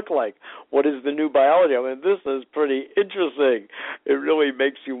biology look like? What is the new biology? I mean, this is pretty interesting. It really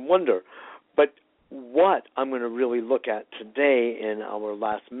makes you wonder. But what I'm going to really look at today in our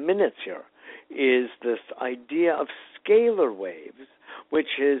last minutes here is this idea of scalar waves,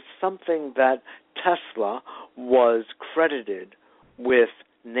 which is something that Tesla was credited with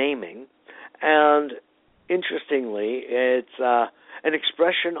naming. And interestingly, it's an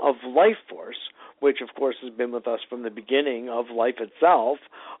expression of life force, which, of course, has been with us from the beginning of life itself.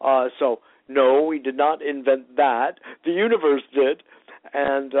 So, no, we did not invent that. The universe did.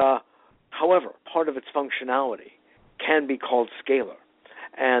 And, however, part of its functionality can be called scalar.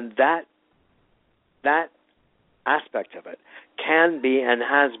 And that aspect of it can be and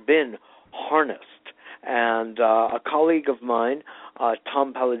has been harnessed. And a colleague of mine,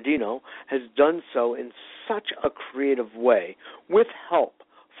 Tom Palladino, has done so in such a creative way with help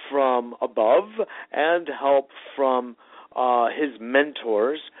from above and help from his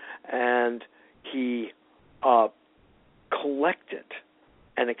mentors. And he collected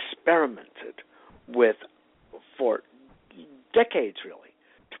and experimented with, for decades really,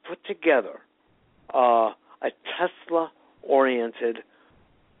 to put together a Tesla-oriented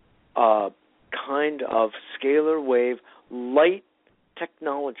kind of scalar wave light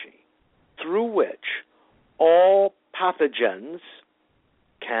technology through which all pathogens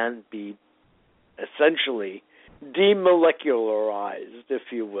can be essentially demolecularized, if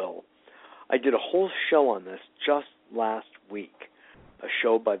you will. I did a whole show on this just last week, a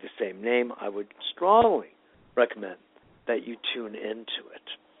show by the same name. I would strongly recommend that you tune into it.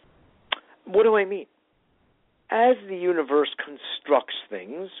 What do I mean? As the universe constructs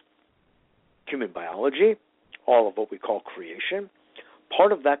things, human biology, all of what we call creation,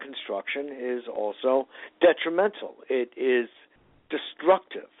 part of that construction is also detrimental. It is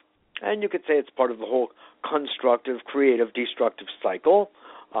destructive. And you could say it's part of the whole constructive, creative, destructive cycle,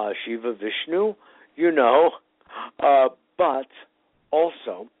 Shiva, Vishnu, but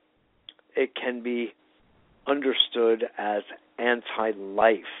also it can be understood as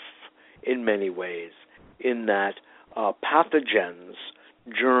anti-life in many ways, in that pathogens,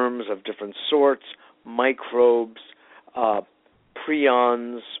 germs of different sorts, microbes,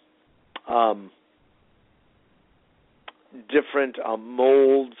 prions, different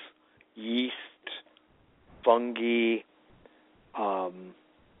molds, yeast, fungi,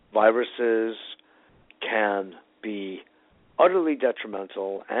 viruses can be utterly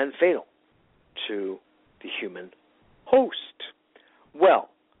detrimental and fatal to the human host. Well,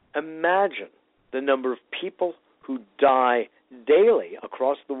 imagine the number of people who die daily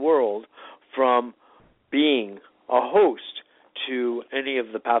across the world from being a host to any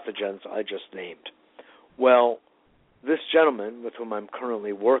of the pathogens I just named. Well, this gentleman with whom I'm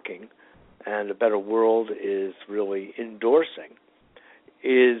currently working, and A Better World is really endorsing,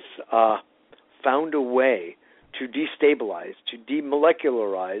 is found a way to destabilize, to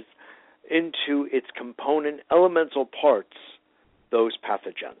demolecularize into its component elemental parts those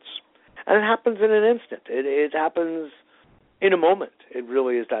pathogens. And it happens in an instant. It happens in a moment. It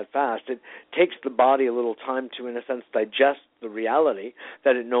really is that fast. It takes the body a little time to, in a sense, digest the reality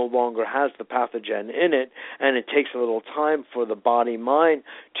that it no longer has the pathogen in it, and it takes a little time for the body-mind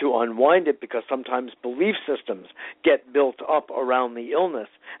to unwind it, because sometimes belief systems get built up around the illness,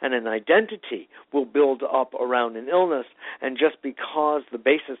 and an identity will build up around an illness, and just because the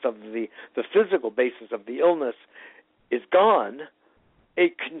basis of the physical basis of the illness is gone,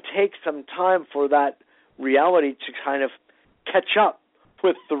 it can take some time for that reality to kind of catch up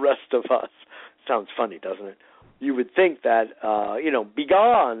with the rest of us. Sounds funny, doesn't it? You would think that, be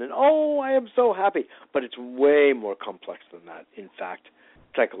gone, and I am so happy. But it's way more complex than that. In fact,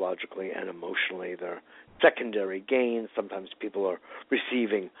 psychologically and emotionally, there are secondary gains. Sometimes people are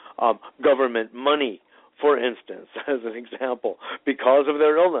receiving government money, for instance, as an example, because of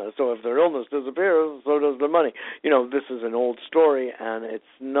their illness. So if their illness disappears, so does their money. This is an old story, and it's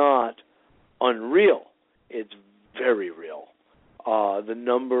not unreal. It's very real. The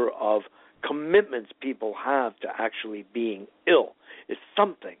number of commitments people have to actually being ill is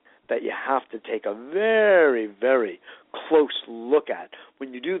something that you have to take a very, very close look at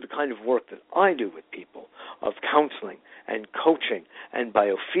when you do the kind of work that I do with people, of counseling and coaching and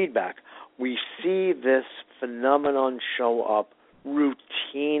biofeedback. We see this phenomenon show up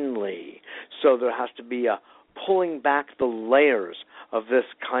routinely. So there has to be a pulling back the layers of this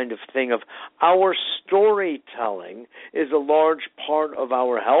kind of thing, of our storytelling is a large part of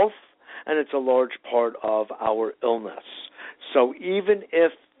our health, and it's a large part of our illness. So even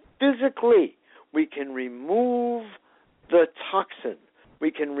if physically we can remove the toxin,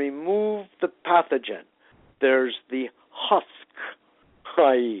 we can remove the pathogen, there's the husk,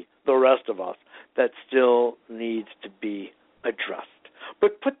 i.e. the rest of us, that still needs to be addressed.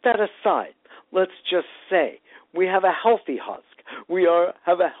 But put that aside. Let's just say we have a healthy husk. We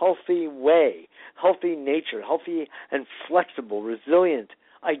have a healthy way, healthy nature, healthy and flexible, resilient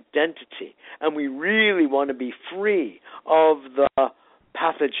identity. And we really want to be free of the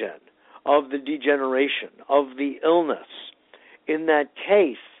pathogen, of the degeneration, of the illness. In that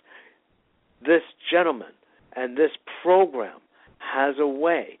case, this gentleman and this program has a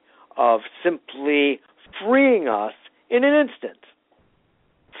way of simply freeing us in an instant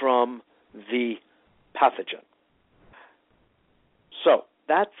from the pathogen. So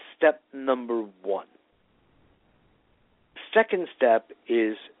that's step number one. Second step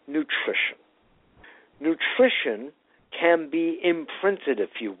is nutrition. Nutrition can be imprinted,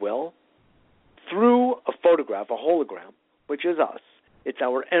 if you will, through a photograph, a hologram, which is us. It's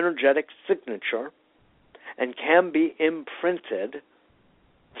our energetic signature, and can be imprinted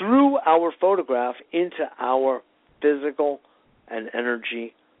through our photograph into our physical and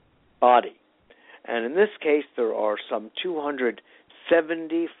energy body. And in this case, there are some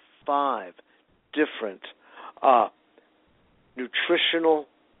 275 different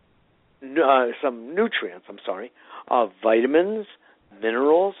vitamins,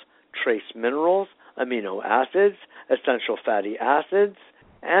 minerals, trace minerals, amino acids, essential fatty acids,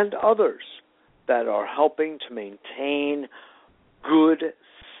 and others that are helping to maintain good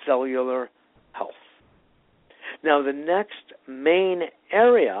cellular health. Now, the next main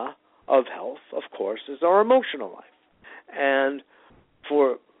area of health, of course, is our emotional life. And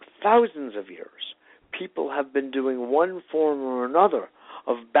for thousands of years, people have been doing one form or another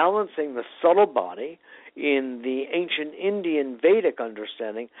of balancing the subtle body. In the ancient Indian Vedic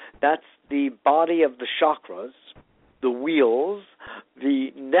understanding, that's the body of the chakras, the wheels,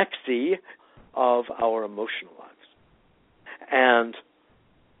 the nexi of our emotional lives. And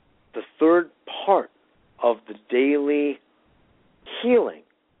the third part of the daily healing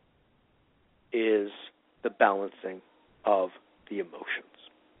is the balancing of the emotions.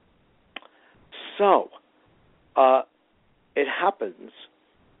 So, it happens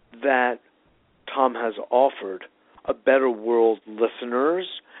that Tom has offered A Better World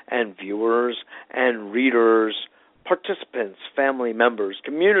listeners and viewers and readers, participants, family members,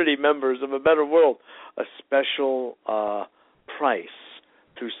 community members of A Better World, a special price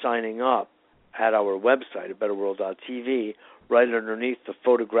through signing up at our website, abetterworld.tv. Right underneath the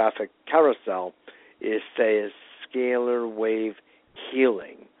photographic carousel says Scalar Wave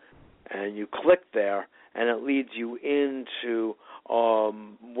Healing. And you click there, and it leads you into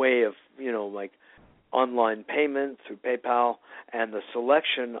way of, like online payment through PayPal, and the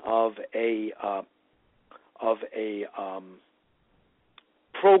selection of a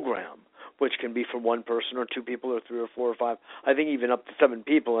program, which can be for one person or two people or three or four or five, I think even up to 7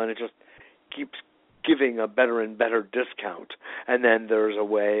 people, and it just keeps giving a better and better discount. And then there's a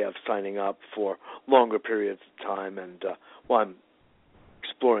way of signing up for longer periods of time, and I'm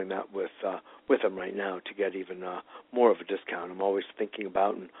exploring that with them right now to get even more of a discount. I'm always thinking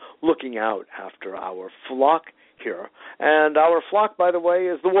about and looking out after our flock here, and our flock, by the way,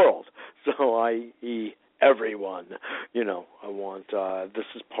 is the world. So, i.e., everyone. I want this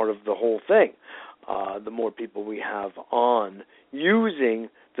is part of the whole thing. The more people we have on using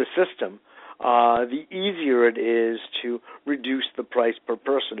the system, the easier it is to reduce the price per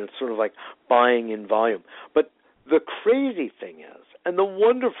person. It's sort of like buying in volume. But the crazy thing is, and the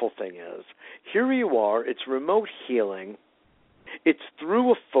wonderful thing is, here you are, it's remote healing, it's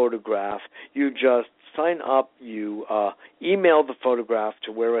through a photograph, you just sign up, you email the photograph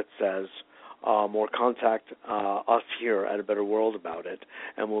to where it says, or contact us here at A Better World about it,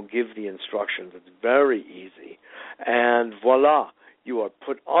 and we'll give the instructions. It's very easy. And voila, you are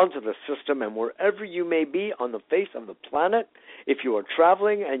put onto the system, and wherever you may be on the face of the planet, if you are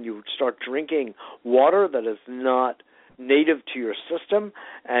traveling and you start drinking water that is not native to your system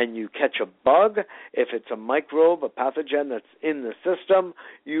and you catch a bug, if it's a microbe, a pathogen that's in the system,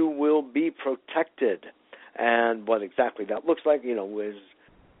 you will be protected. And what exactly that looks like, is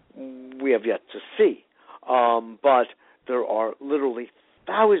we have yet to see. But there are literally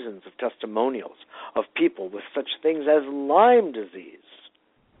thousands of testimonials of people with such things as Lyme disease,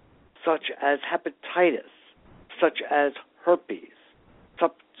 such as hepatitis, such as herpes,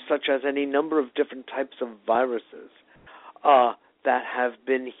 such as any number of different types of viruses that have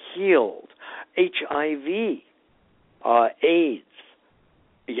been healed, HIV, AIDS.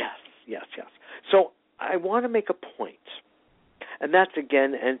 Yes. So I want to make a point, and that's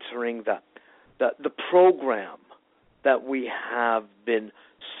again entering the program that we have been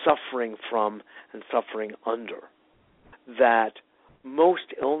suffering from and suffering under, that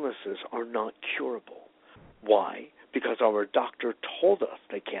most illnesses are not curable. Why? Because our doctor told us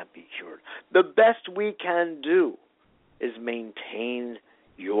they can't be cured. The best we can do is maintain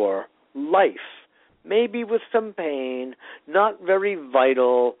your life, maybe with some pain, not very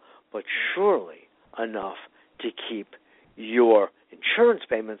vital, but surely enough to keep your insurance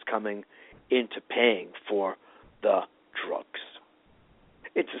payments coming into paying for the drugs.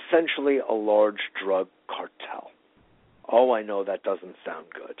 It's essentially a large drug cartel. Oh, I know that doesn't sound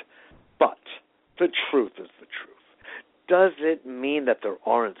good, but the truth is the truth. Does it mean that there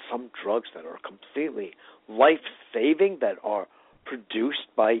aren't some drugs that are completely life-saving that are produced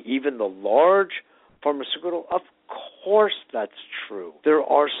by even the large pharmaceutical? Of course that's true. There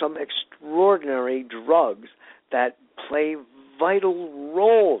are some extraordinary drugs that play vital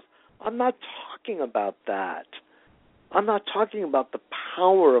roles. I'm not talking about that. I'm not talking about the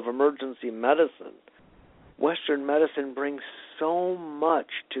power of emergency medicine. Western medicine brings so much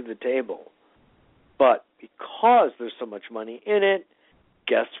to the table. But because there's so much money in it,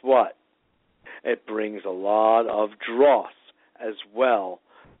 guess what? It brings a lot of dross as well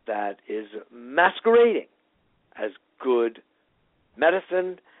that is masquerading as good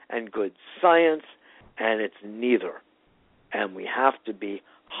medicine and good science, and it's neither. And we have to be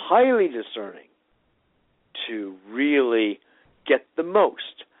highly discerning to really get the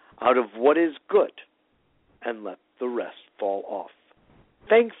most out of what is good and let the rest fall off.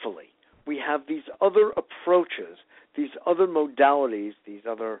 Thankfully, we have these other approaches, these other modalities, these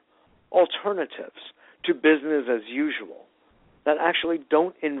other alternatives to business as usual that actually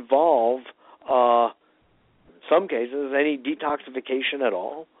don't involve, in some cases, any detoxification at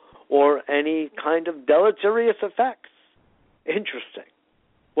all or any kind of deleterious effects. Interesting.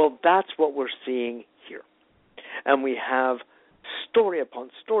 Well, that's what we're seeing here. And we have story upon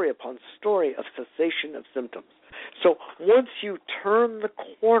story upon story of cessation of symptoms. So once you turn the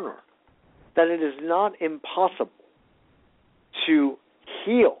corner, that it is not impossible to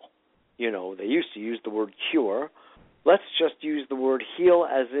heal. They used to use the word cure. Let's just use the word heal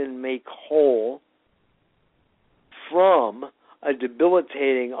as in make whole from a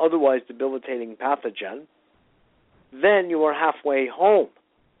otherwise debilitating pathogen. Then you are halfway home.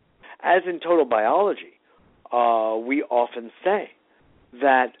 As in total biology, we often say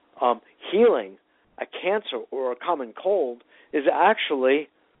that healing a cancer or a common cold is actually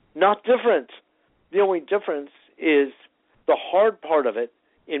not different. The only difference is the hard part of it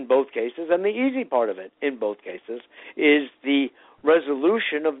in both cases and the easy part of it in both cases is the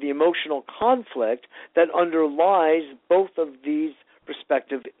resolution of the emotional conflict that underlies both of these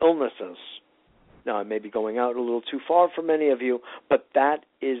respective illnesses. Now, I may be going out a little too far for many of you, but that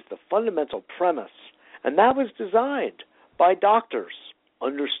is the fundamental premise. And that was designed by doctors,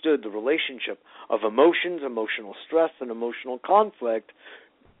 understood the relationship of emotions, emotional stress, and emotional conflict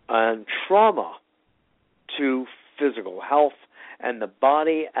and trauma to physical health, and the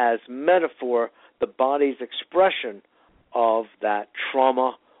body as metaphor, the body's expression of that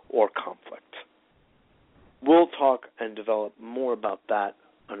trauma or conflict. We'll talk and develop more about that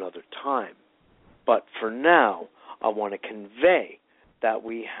another time. But for now, I want to convey that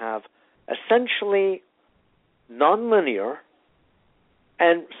we have essentially nonlinear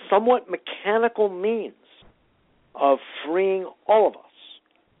and somewhat mechanical means of freeing all of us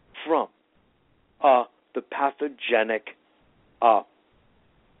from the pathogenic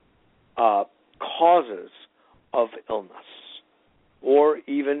causes of illness, or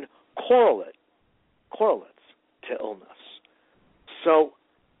even correlates to illness. So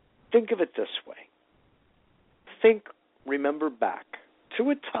think of it this way. Remember back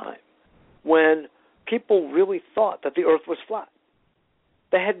to a time when people really thought that the earth was flat.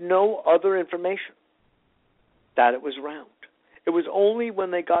 They had no other information that it was round. It was only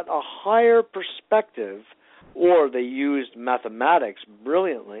when they got a higher perspective, or they used mathematics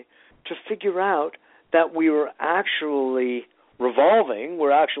brilliantly, to figure out that we were actually revolving,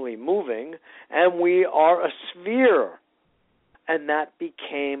 we're actually moving, and we are a sphere. And that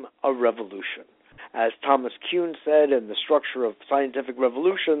became a revolution. As Thomas Kuhn said in The Structure of Scientific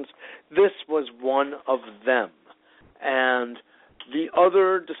Revolutions, this was one of them. And the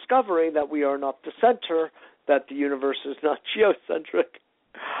other discovery, that we are not the center, that the universe is not geocentric,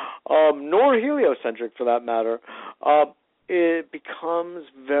 nor heliocentric for that matter, it becomes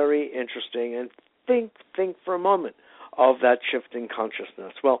very interesting. And think for a moment of that shift in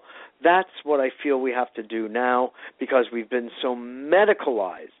consciousness. Well, that's what I feel we have to do now, because we've been so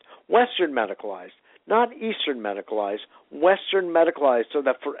medicalized, Western medicalized, not Eastern medicalized, Western medicalized, so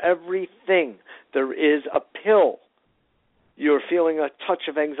that for everything there is a pill. You're feeling a touch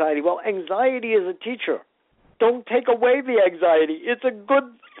of anxiety. Well, anxiety is a teacher. Don't take away the anxiety. It's a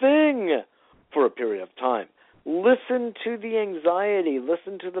good thing for a period of time. Listen to the anxiety.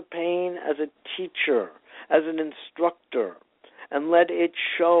 Listen to the pain as a teacher, as an instructor, and let it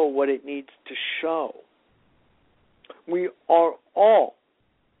show what it needs to show. We are all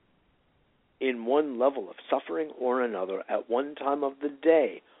in one level of suffering or another at one time of the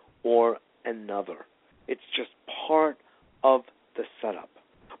day or another. It's just part of the setup.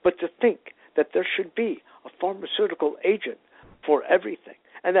 But to think that there should be a pharmaceutical agent for everything,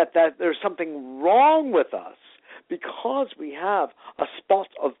 and that there's something wrong with us because we have a spot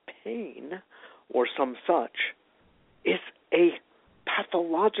of pain or some such, is a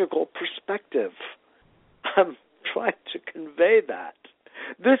pathological perspective. I'm trying to convey that.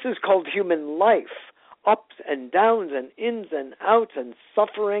 This is called human life. Ups and downs and ins and outs and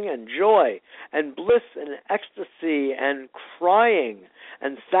suffering and joy and bliss and ecstasy and crying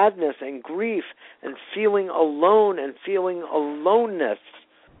and sadness and grief and feeling alone and feeling aloneness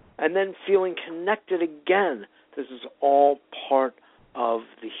and then feeling connected again. This is all part of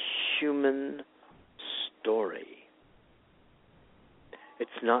the human story. It's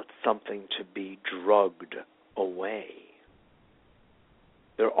not something to be drugged away.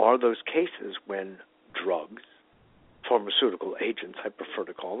 There are those cases when drugs, pharmaceutical agents, I prefer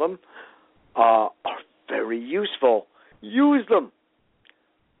to call them, are very useful. Use them.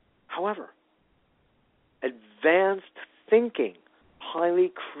 However, advanced thinking,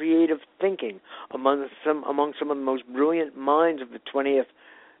 highly creative thinking among some of the most brilliant minds of the 19th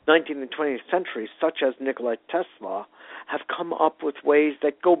and 20th centuries, such as Nikola Tesla, have come up with ways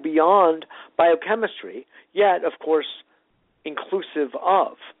that go beyond biochemistry, yet, of course, inclusive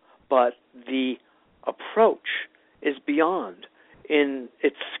of, but the approach is beyond.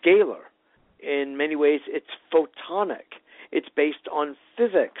 It's scalar. In many ways, it's photonic. It's based on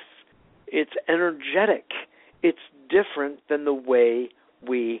physics. It's energetic. It's different than the way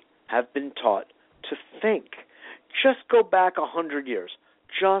we have been taught to think. Just go back 100 years,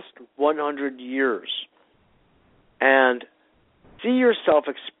 just 100 years, and see yourself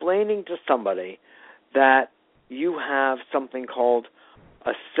explaining to somebody that you have something called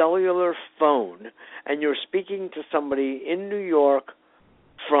a cellular phone, and you're speaking to somebody in New York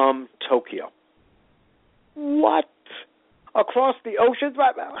from Tokyo. What? Across the oceans?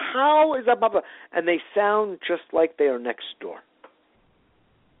 How is that possible? And they sound just like they are next door.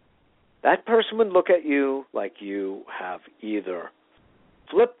 That person would look at you like you have either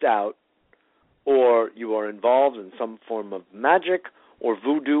flipped out or you are involved in some form of magic or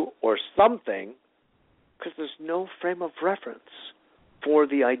voodoo or something, because there's no frame of reference for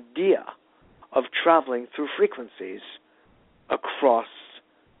the idea of traveling through frequencies across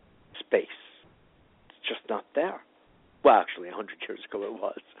space. It's just not there. Well, actually, 100 years ago it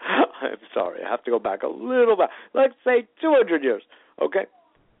was. I'm sorry, I have to go back a little bit. Let's say 200 years, okay?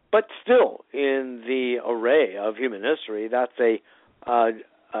 But still, in the array of human history, that's a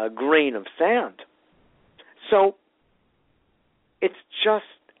grain of sand. So It's just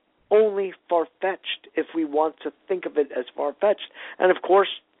only far-fetched if we want to think of it as far-fetched. And of course,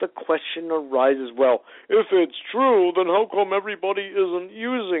 the question arises, well, if it's true, then how come everybody isn't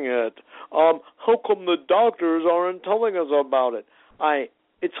using it? How come the doctors aren't telling us about it?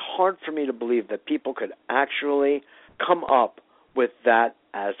 It's hard for me to believe that people could actually come up with that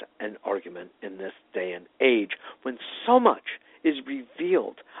as an argument in this day and age when so much is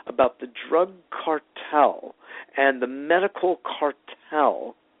revealed about the drug cartel and the medical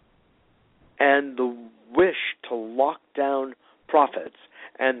cartel and the wish to lock down profits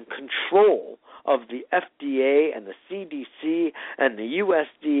and control of the FDA and the CDC and the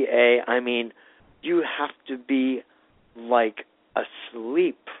USDA. I mean, you have to be like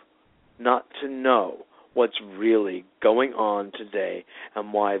asleep not to know what's really going on today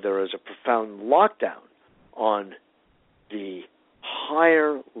and why there is a profound lockdown on the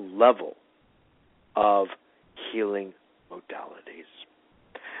higher level of healing modalities.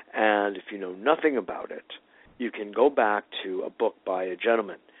 And if you know nothing about it, you can go back to a book by a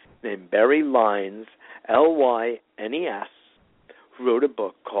gentleman named Barry Lynes, Lynes, who wrote a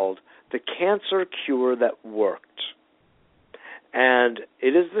book called The Cancer Cure That Worked. And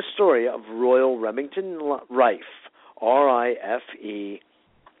it is the story of Royal Remington Rife, R-I-F-E,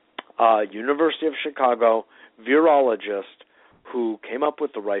 University of Chicago virologist who came up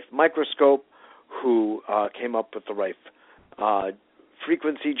with the Rife microscope, who came up with the Rife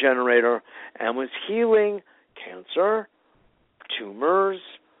frequency generator, and was healing cancer, tumors,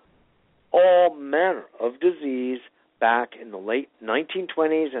 all manner of disease back in the late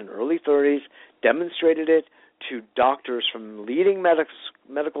 1920s and early 30s, demonstrated it to doctors from leading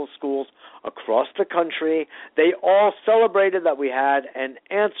medical schools across the country. They all celebrated that we had an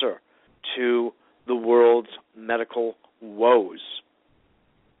answer to the world's medical woes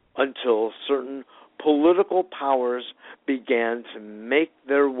until certain political powers began to make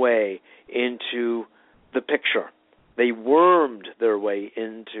their way into the picture. They wormed their way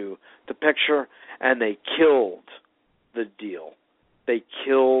into the picture, and they killed the deal. They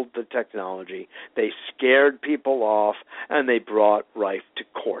killed the technology. They scared people off, and they brought Rife to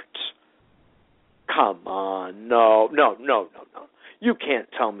court. Come on, no. You can't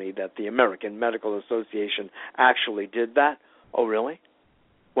tell me that the American Medical Association actually did that. Oh, really?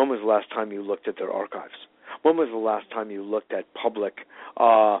 When was the last time you looked at their archives? When was the last time you looked at public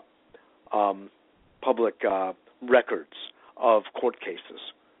records of court cases?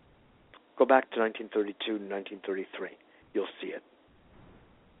 Go back to 1932 to 1933. You'll see it.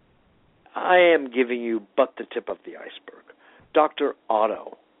 I am giving you but the tip of the iceberg. Dr.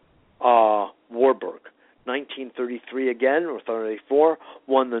 Otto Warburg, 1933 again, or 34,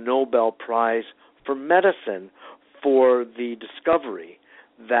 won the Nobel Prize for Medicine for the discovery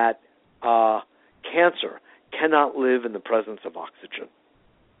that cancer cannot live in the presence of oxygen.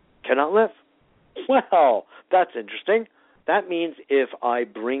 Cannot live. Well, that's interesting. That means if I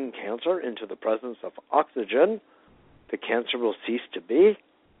bring cancer into the presence of oxygen, the cancer will cease to be.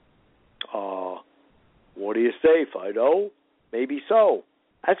 What do you say, Fido? Maybe so.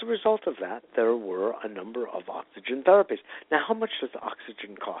 As a result of that, there were a number of oxygen therapies. Now, how much does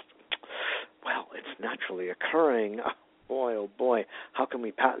oxygen cost? Well, it's naturally occurring. Oh boy, how can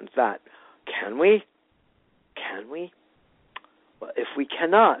we patent that? Can we? Well, if we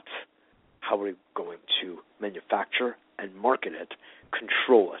cannot, how are we going to manufacture and market it,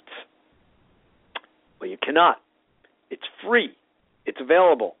 control it? Well, you cannot. It's free. It's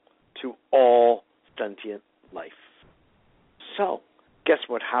available to all sentient life. So, guess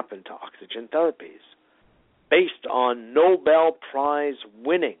what happened to oxygen therapies? Based on Nobel Prize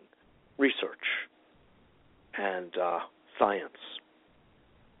winning research and science.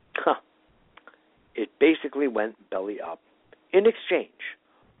 It basically went belly up in exchange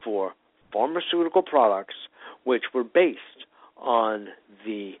for pharmaceutical products which were based on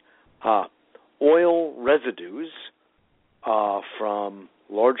the oil residues from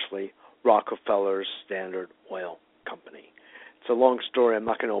largely Rockefeller's Standard Oil Company. It's a long story. I'm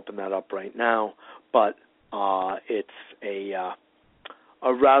not going to open that up right now, but it's a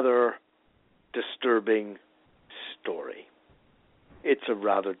rather disturbing story. It's a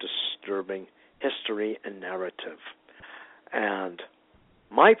rather disturbing history and narrative. And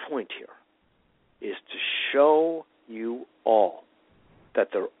my point here is to show you all that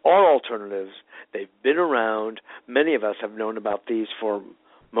there are alternatives. They've been around. Many of us have known about these for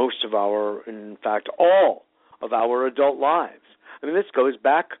most of our, in fact, all of our adult lives. I mean, this goes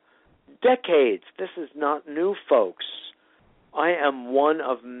back decades. This is not new, folks. I am one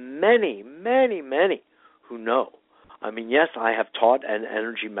of many, many, many who know. I mean, yes, I have taught at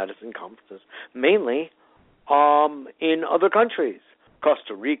energy medicine conferences, mainly in other countries,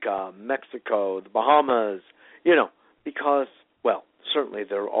 Costa Rica, Mexico, the Bahamas, because, well, certainly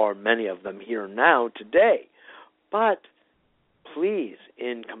there are many of them here now today. But please,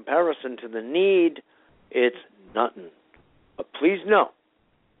 in comparison to the need, it's nothing. But please know,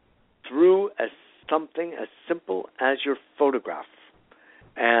 through something as simple as your photograph,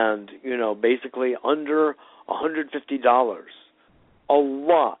 and, basically under $150, a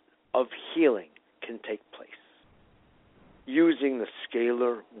lot of healing can take place using the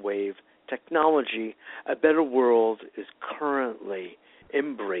scalar wave technology A Better World is currently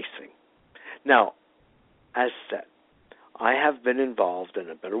embracing. Now, as said, I have been involved, and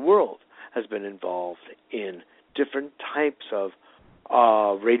A Better World has been involved in different types of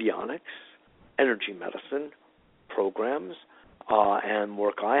radionics, energy medicine programs, and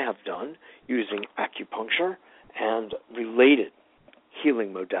work I have done using acupuncture and related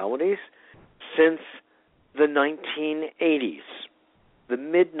healing modalities since the 1980s, the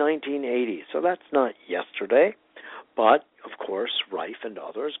mid-1980s. So that's not yesterday, but, of course, Rife and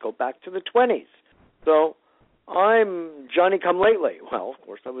others go back to the 20s. So I'm Johnny-come-lately. Well, of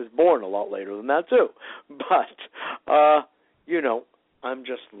course, I was born a lot later than that, too. But, I'm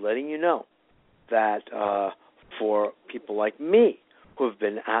just letting you know that for people like me who have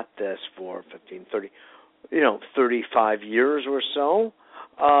been at this for 35 years or so,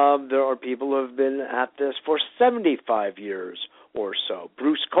 there are people who have been at this for 75 years or so.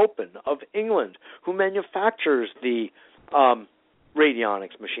 Bruce Copen of England, who manufactures the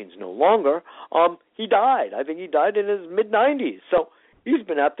radionics machines no longer, he died. I think he died in his mid-90s. So he's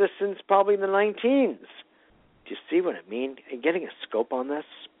been at this since probably the 19s. Do you see what I mean? And getting a scope on this?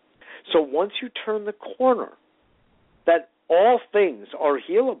 So once you turn the corner that all things are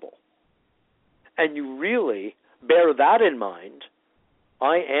healable, and you really bear that in mind,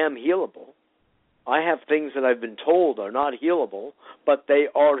 I am healable. I have things that I've been told are not healable, but they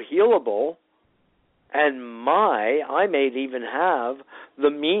are healable, and I may even have the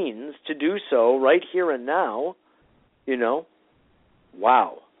means to do so right here and now.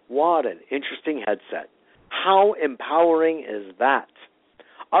 Wow, what an interesting headset. How empowering is that?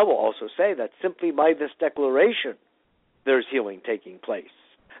 I will also say that simply by this declaration, there's healing taking place.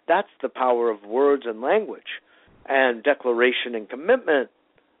 That's the power of words and language, and declaration and commitment.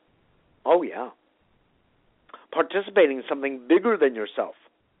 Oh, yeah. Participating in something bigger than yourself.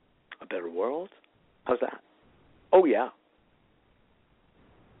 A better world? How's that? Oh, yeah.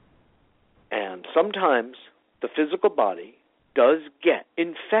 And sometimes the physical body does get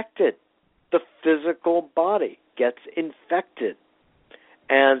infected. The physical body gets infected.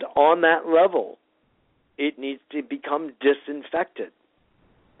 And on that level, it needs to become disinfected.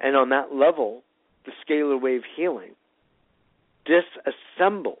 And on that level, the scalar wave healing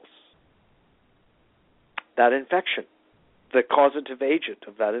disassembles that infection, the causative agent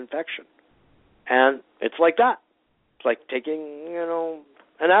of that infection. And it's like that. It's like taking,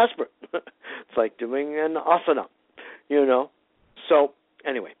 an aspirin. It's like doing an asana, So,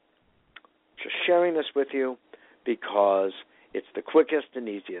 anyway, just sharing this with you because it's the quickest and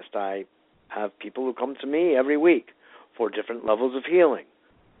easiest. I have people who come to me every week for different levels of healing,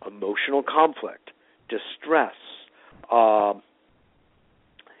 emotional conflict, distress,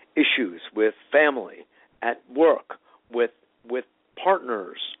 issues with family, at work, with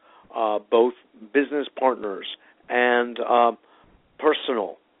partners, both business partners and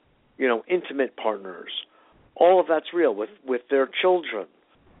personal, intimate partners. All of that's real with their children,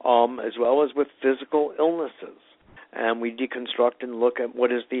 as well as with physical illnesses. And we deconstruct and look at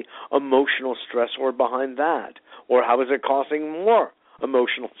what is the emotional stressor behind that, or how is it causing more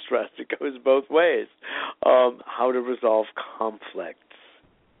emotional stress? It goes both ways. How to resolve conflicts.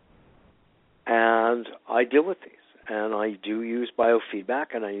 And I deal with these. And I do use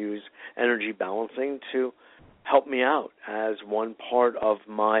biofeedback, and I use energy balancing to help me out as one part of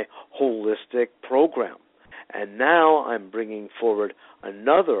my holistic program. And now I'm bringing forward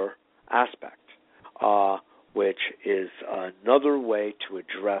another aspect, which is another way to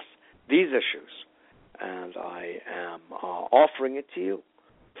address these issues. And I am offering it to you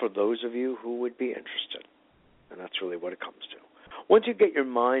for those of you who would be interested. And that's really what it comes to. Once you get your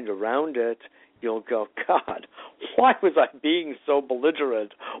mind around it, you'll go, God, why was I being so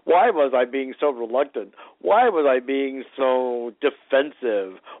belligerent? Why was I being so reluctant? Why was I being so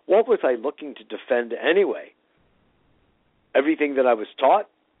defensive? What was I looking to defend anyway? Everything that I was taught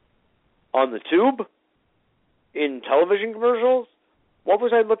on the tube, in television commercials? What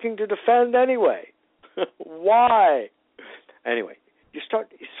was I looking to defend anyway? Why? Anyway,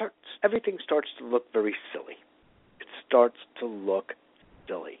 everything starts to look very silly. It starts to look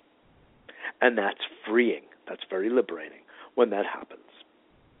silly. And that's freeing. That's very liberating when that happens.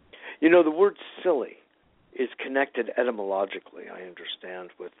 You know, the word silly is connected etymologically, I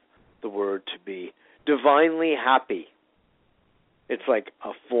understand, with the word to be divinely happy. It's like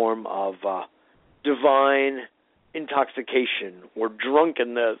a form of divine intoxication or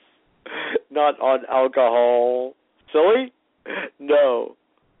drunkenness, not on alcohol. Silly? No,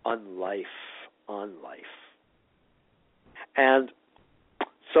 on life, on life. And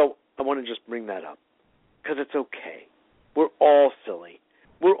so I want to just bring that up because it's okay. We're all silly.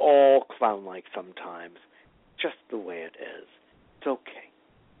 We're all clown-like sometimes, just the way it is. It's okay.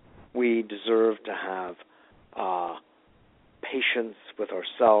 We deserve to have patience with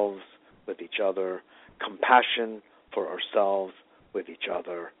ourselves, with each other, compassion for ourselves, with each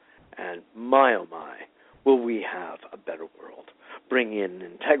other, and my, oh my, will we have a better world. Bring in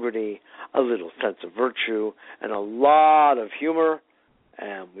integrity, a little sense of virtue, and a lot of humor,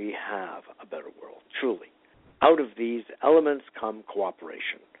 and we have a better world, truly. Out of these elements come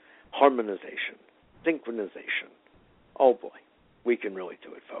cooperation, harmonization, synchronization. Oh boy, we can really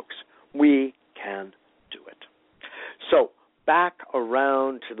do it, folks. We can do it. So, back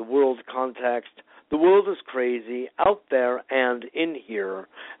around to the world context. The world is crazy out there and in here,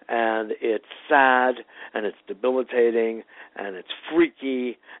 and it's sad, and it's debilitating, and it's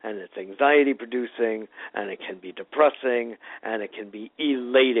freaky, and it's anxiety-producing, and it can be depressing, and it can be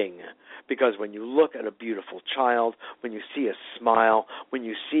elating. Because when you look at a beautiful child, when you see a smile, when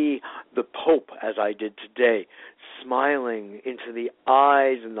you see the Pope, as I did today, smiling into the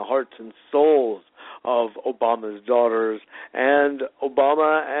eyes and the hearts and souls of Obama's daughters and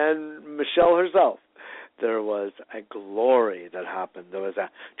Obama and Michelle herself, there was a glory that happened. There was a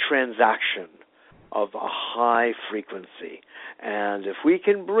transaction of a high frequency. And if we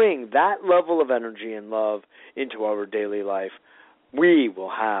can bring that level of energy and love into our daily life, we will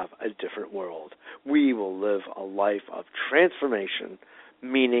have a different world. We will live a life of transformation,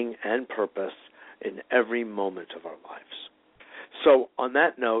 meaning, and purpose in every moment of our lives. So on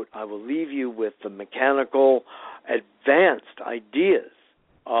that note, I will leave you with the mechanical, advanced ideas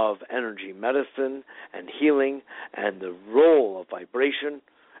of energy medicine and healing and the role of vibration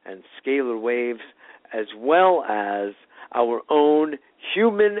and scalar waves, as well as our own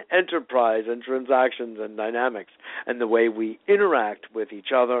human enterprise and transactions and dynamics and the way we interact with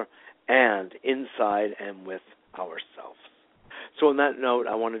each other and inside and with ourselves. So on that note,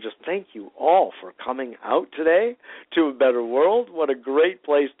 I want to just thank you all for coming out today to A Better World. What a great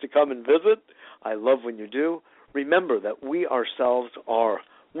place to come and visit. I love when you do. Remember that we ourselves are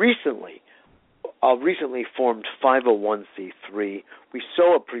recently formed 501c3. We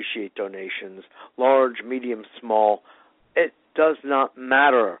so appreciate donations, large, medium, small. It does not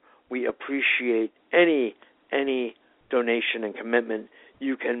matter. We appreciate any donation and commitment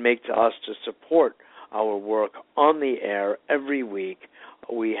you can make to us to support our work on the air every week.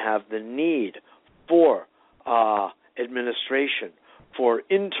 We have the need for administration, for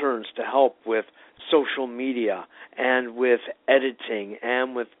interns to help with social media and with editing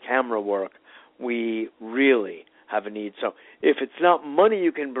and with camera work. We really have a need. So if it's not money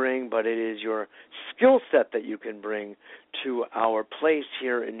you can bring, but it is your skill set that you can bring to our place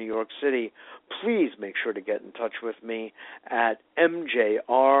here in New York City, please make sure to get in touch with me at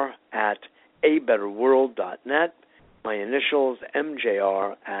mjr@abetterworld.net. My initials,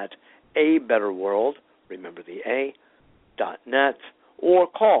 mjr@abetterworld, remember the A.net, or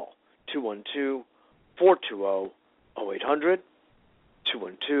call 212-420-0800,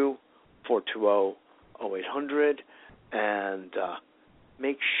 212-420-0800, and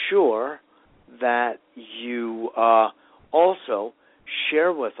make sure that you also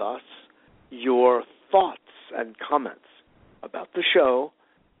share with us your thoughts and comments about the show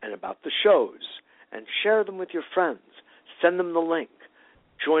and about the shows, and share them with your friends. Send them the link.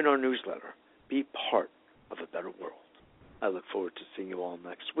 Join our newsletter. Be part of a better world. I look forward to seeing you all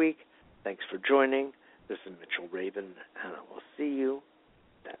next week. Thanks for joining. This is Mitchell Rabin, and I will see you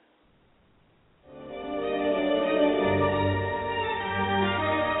then.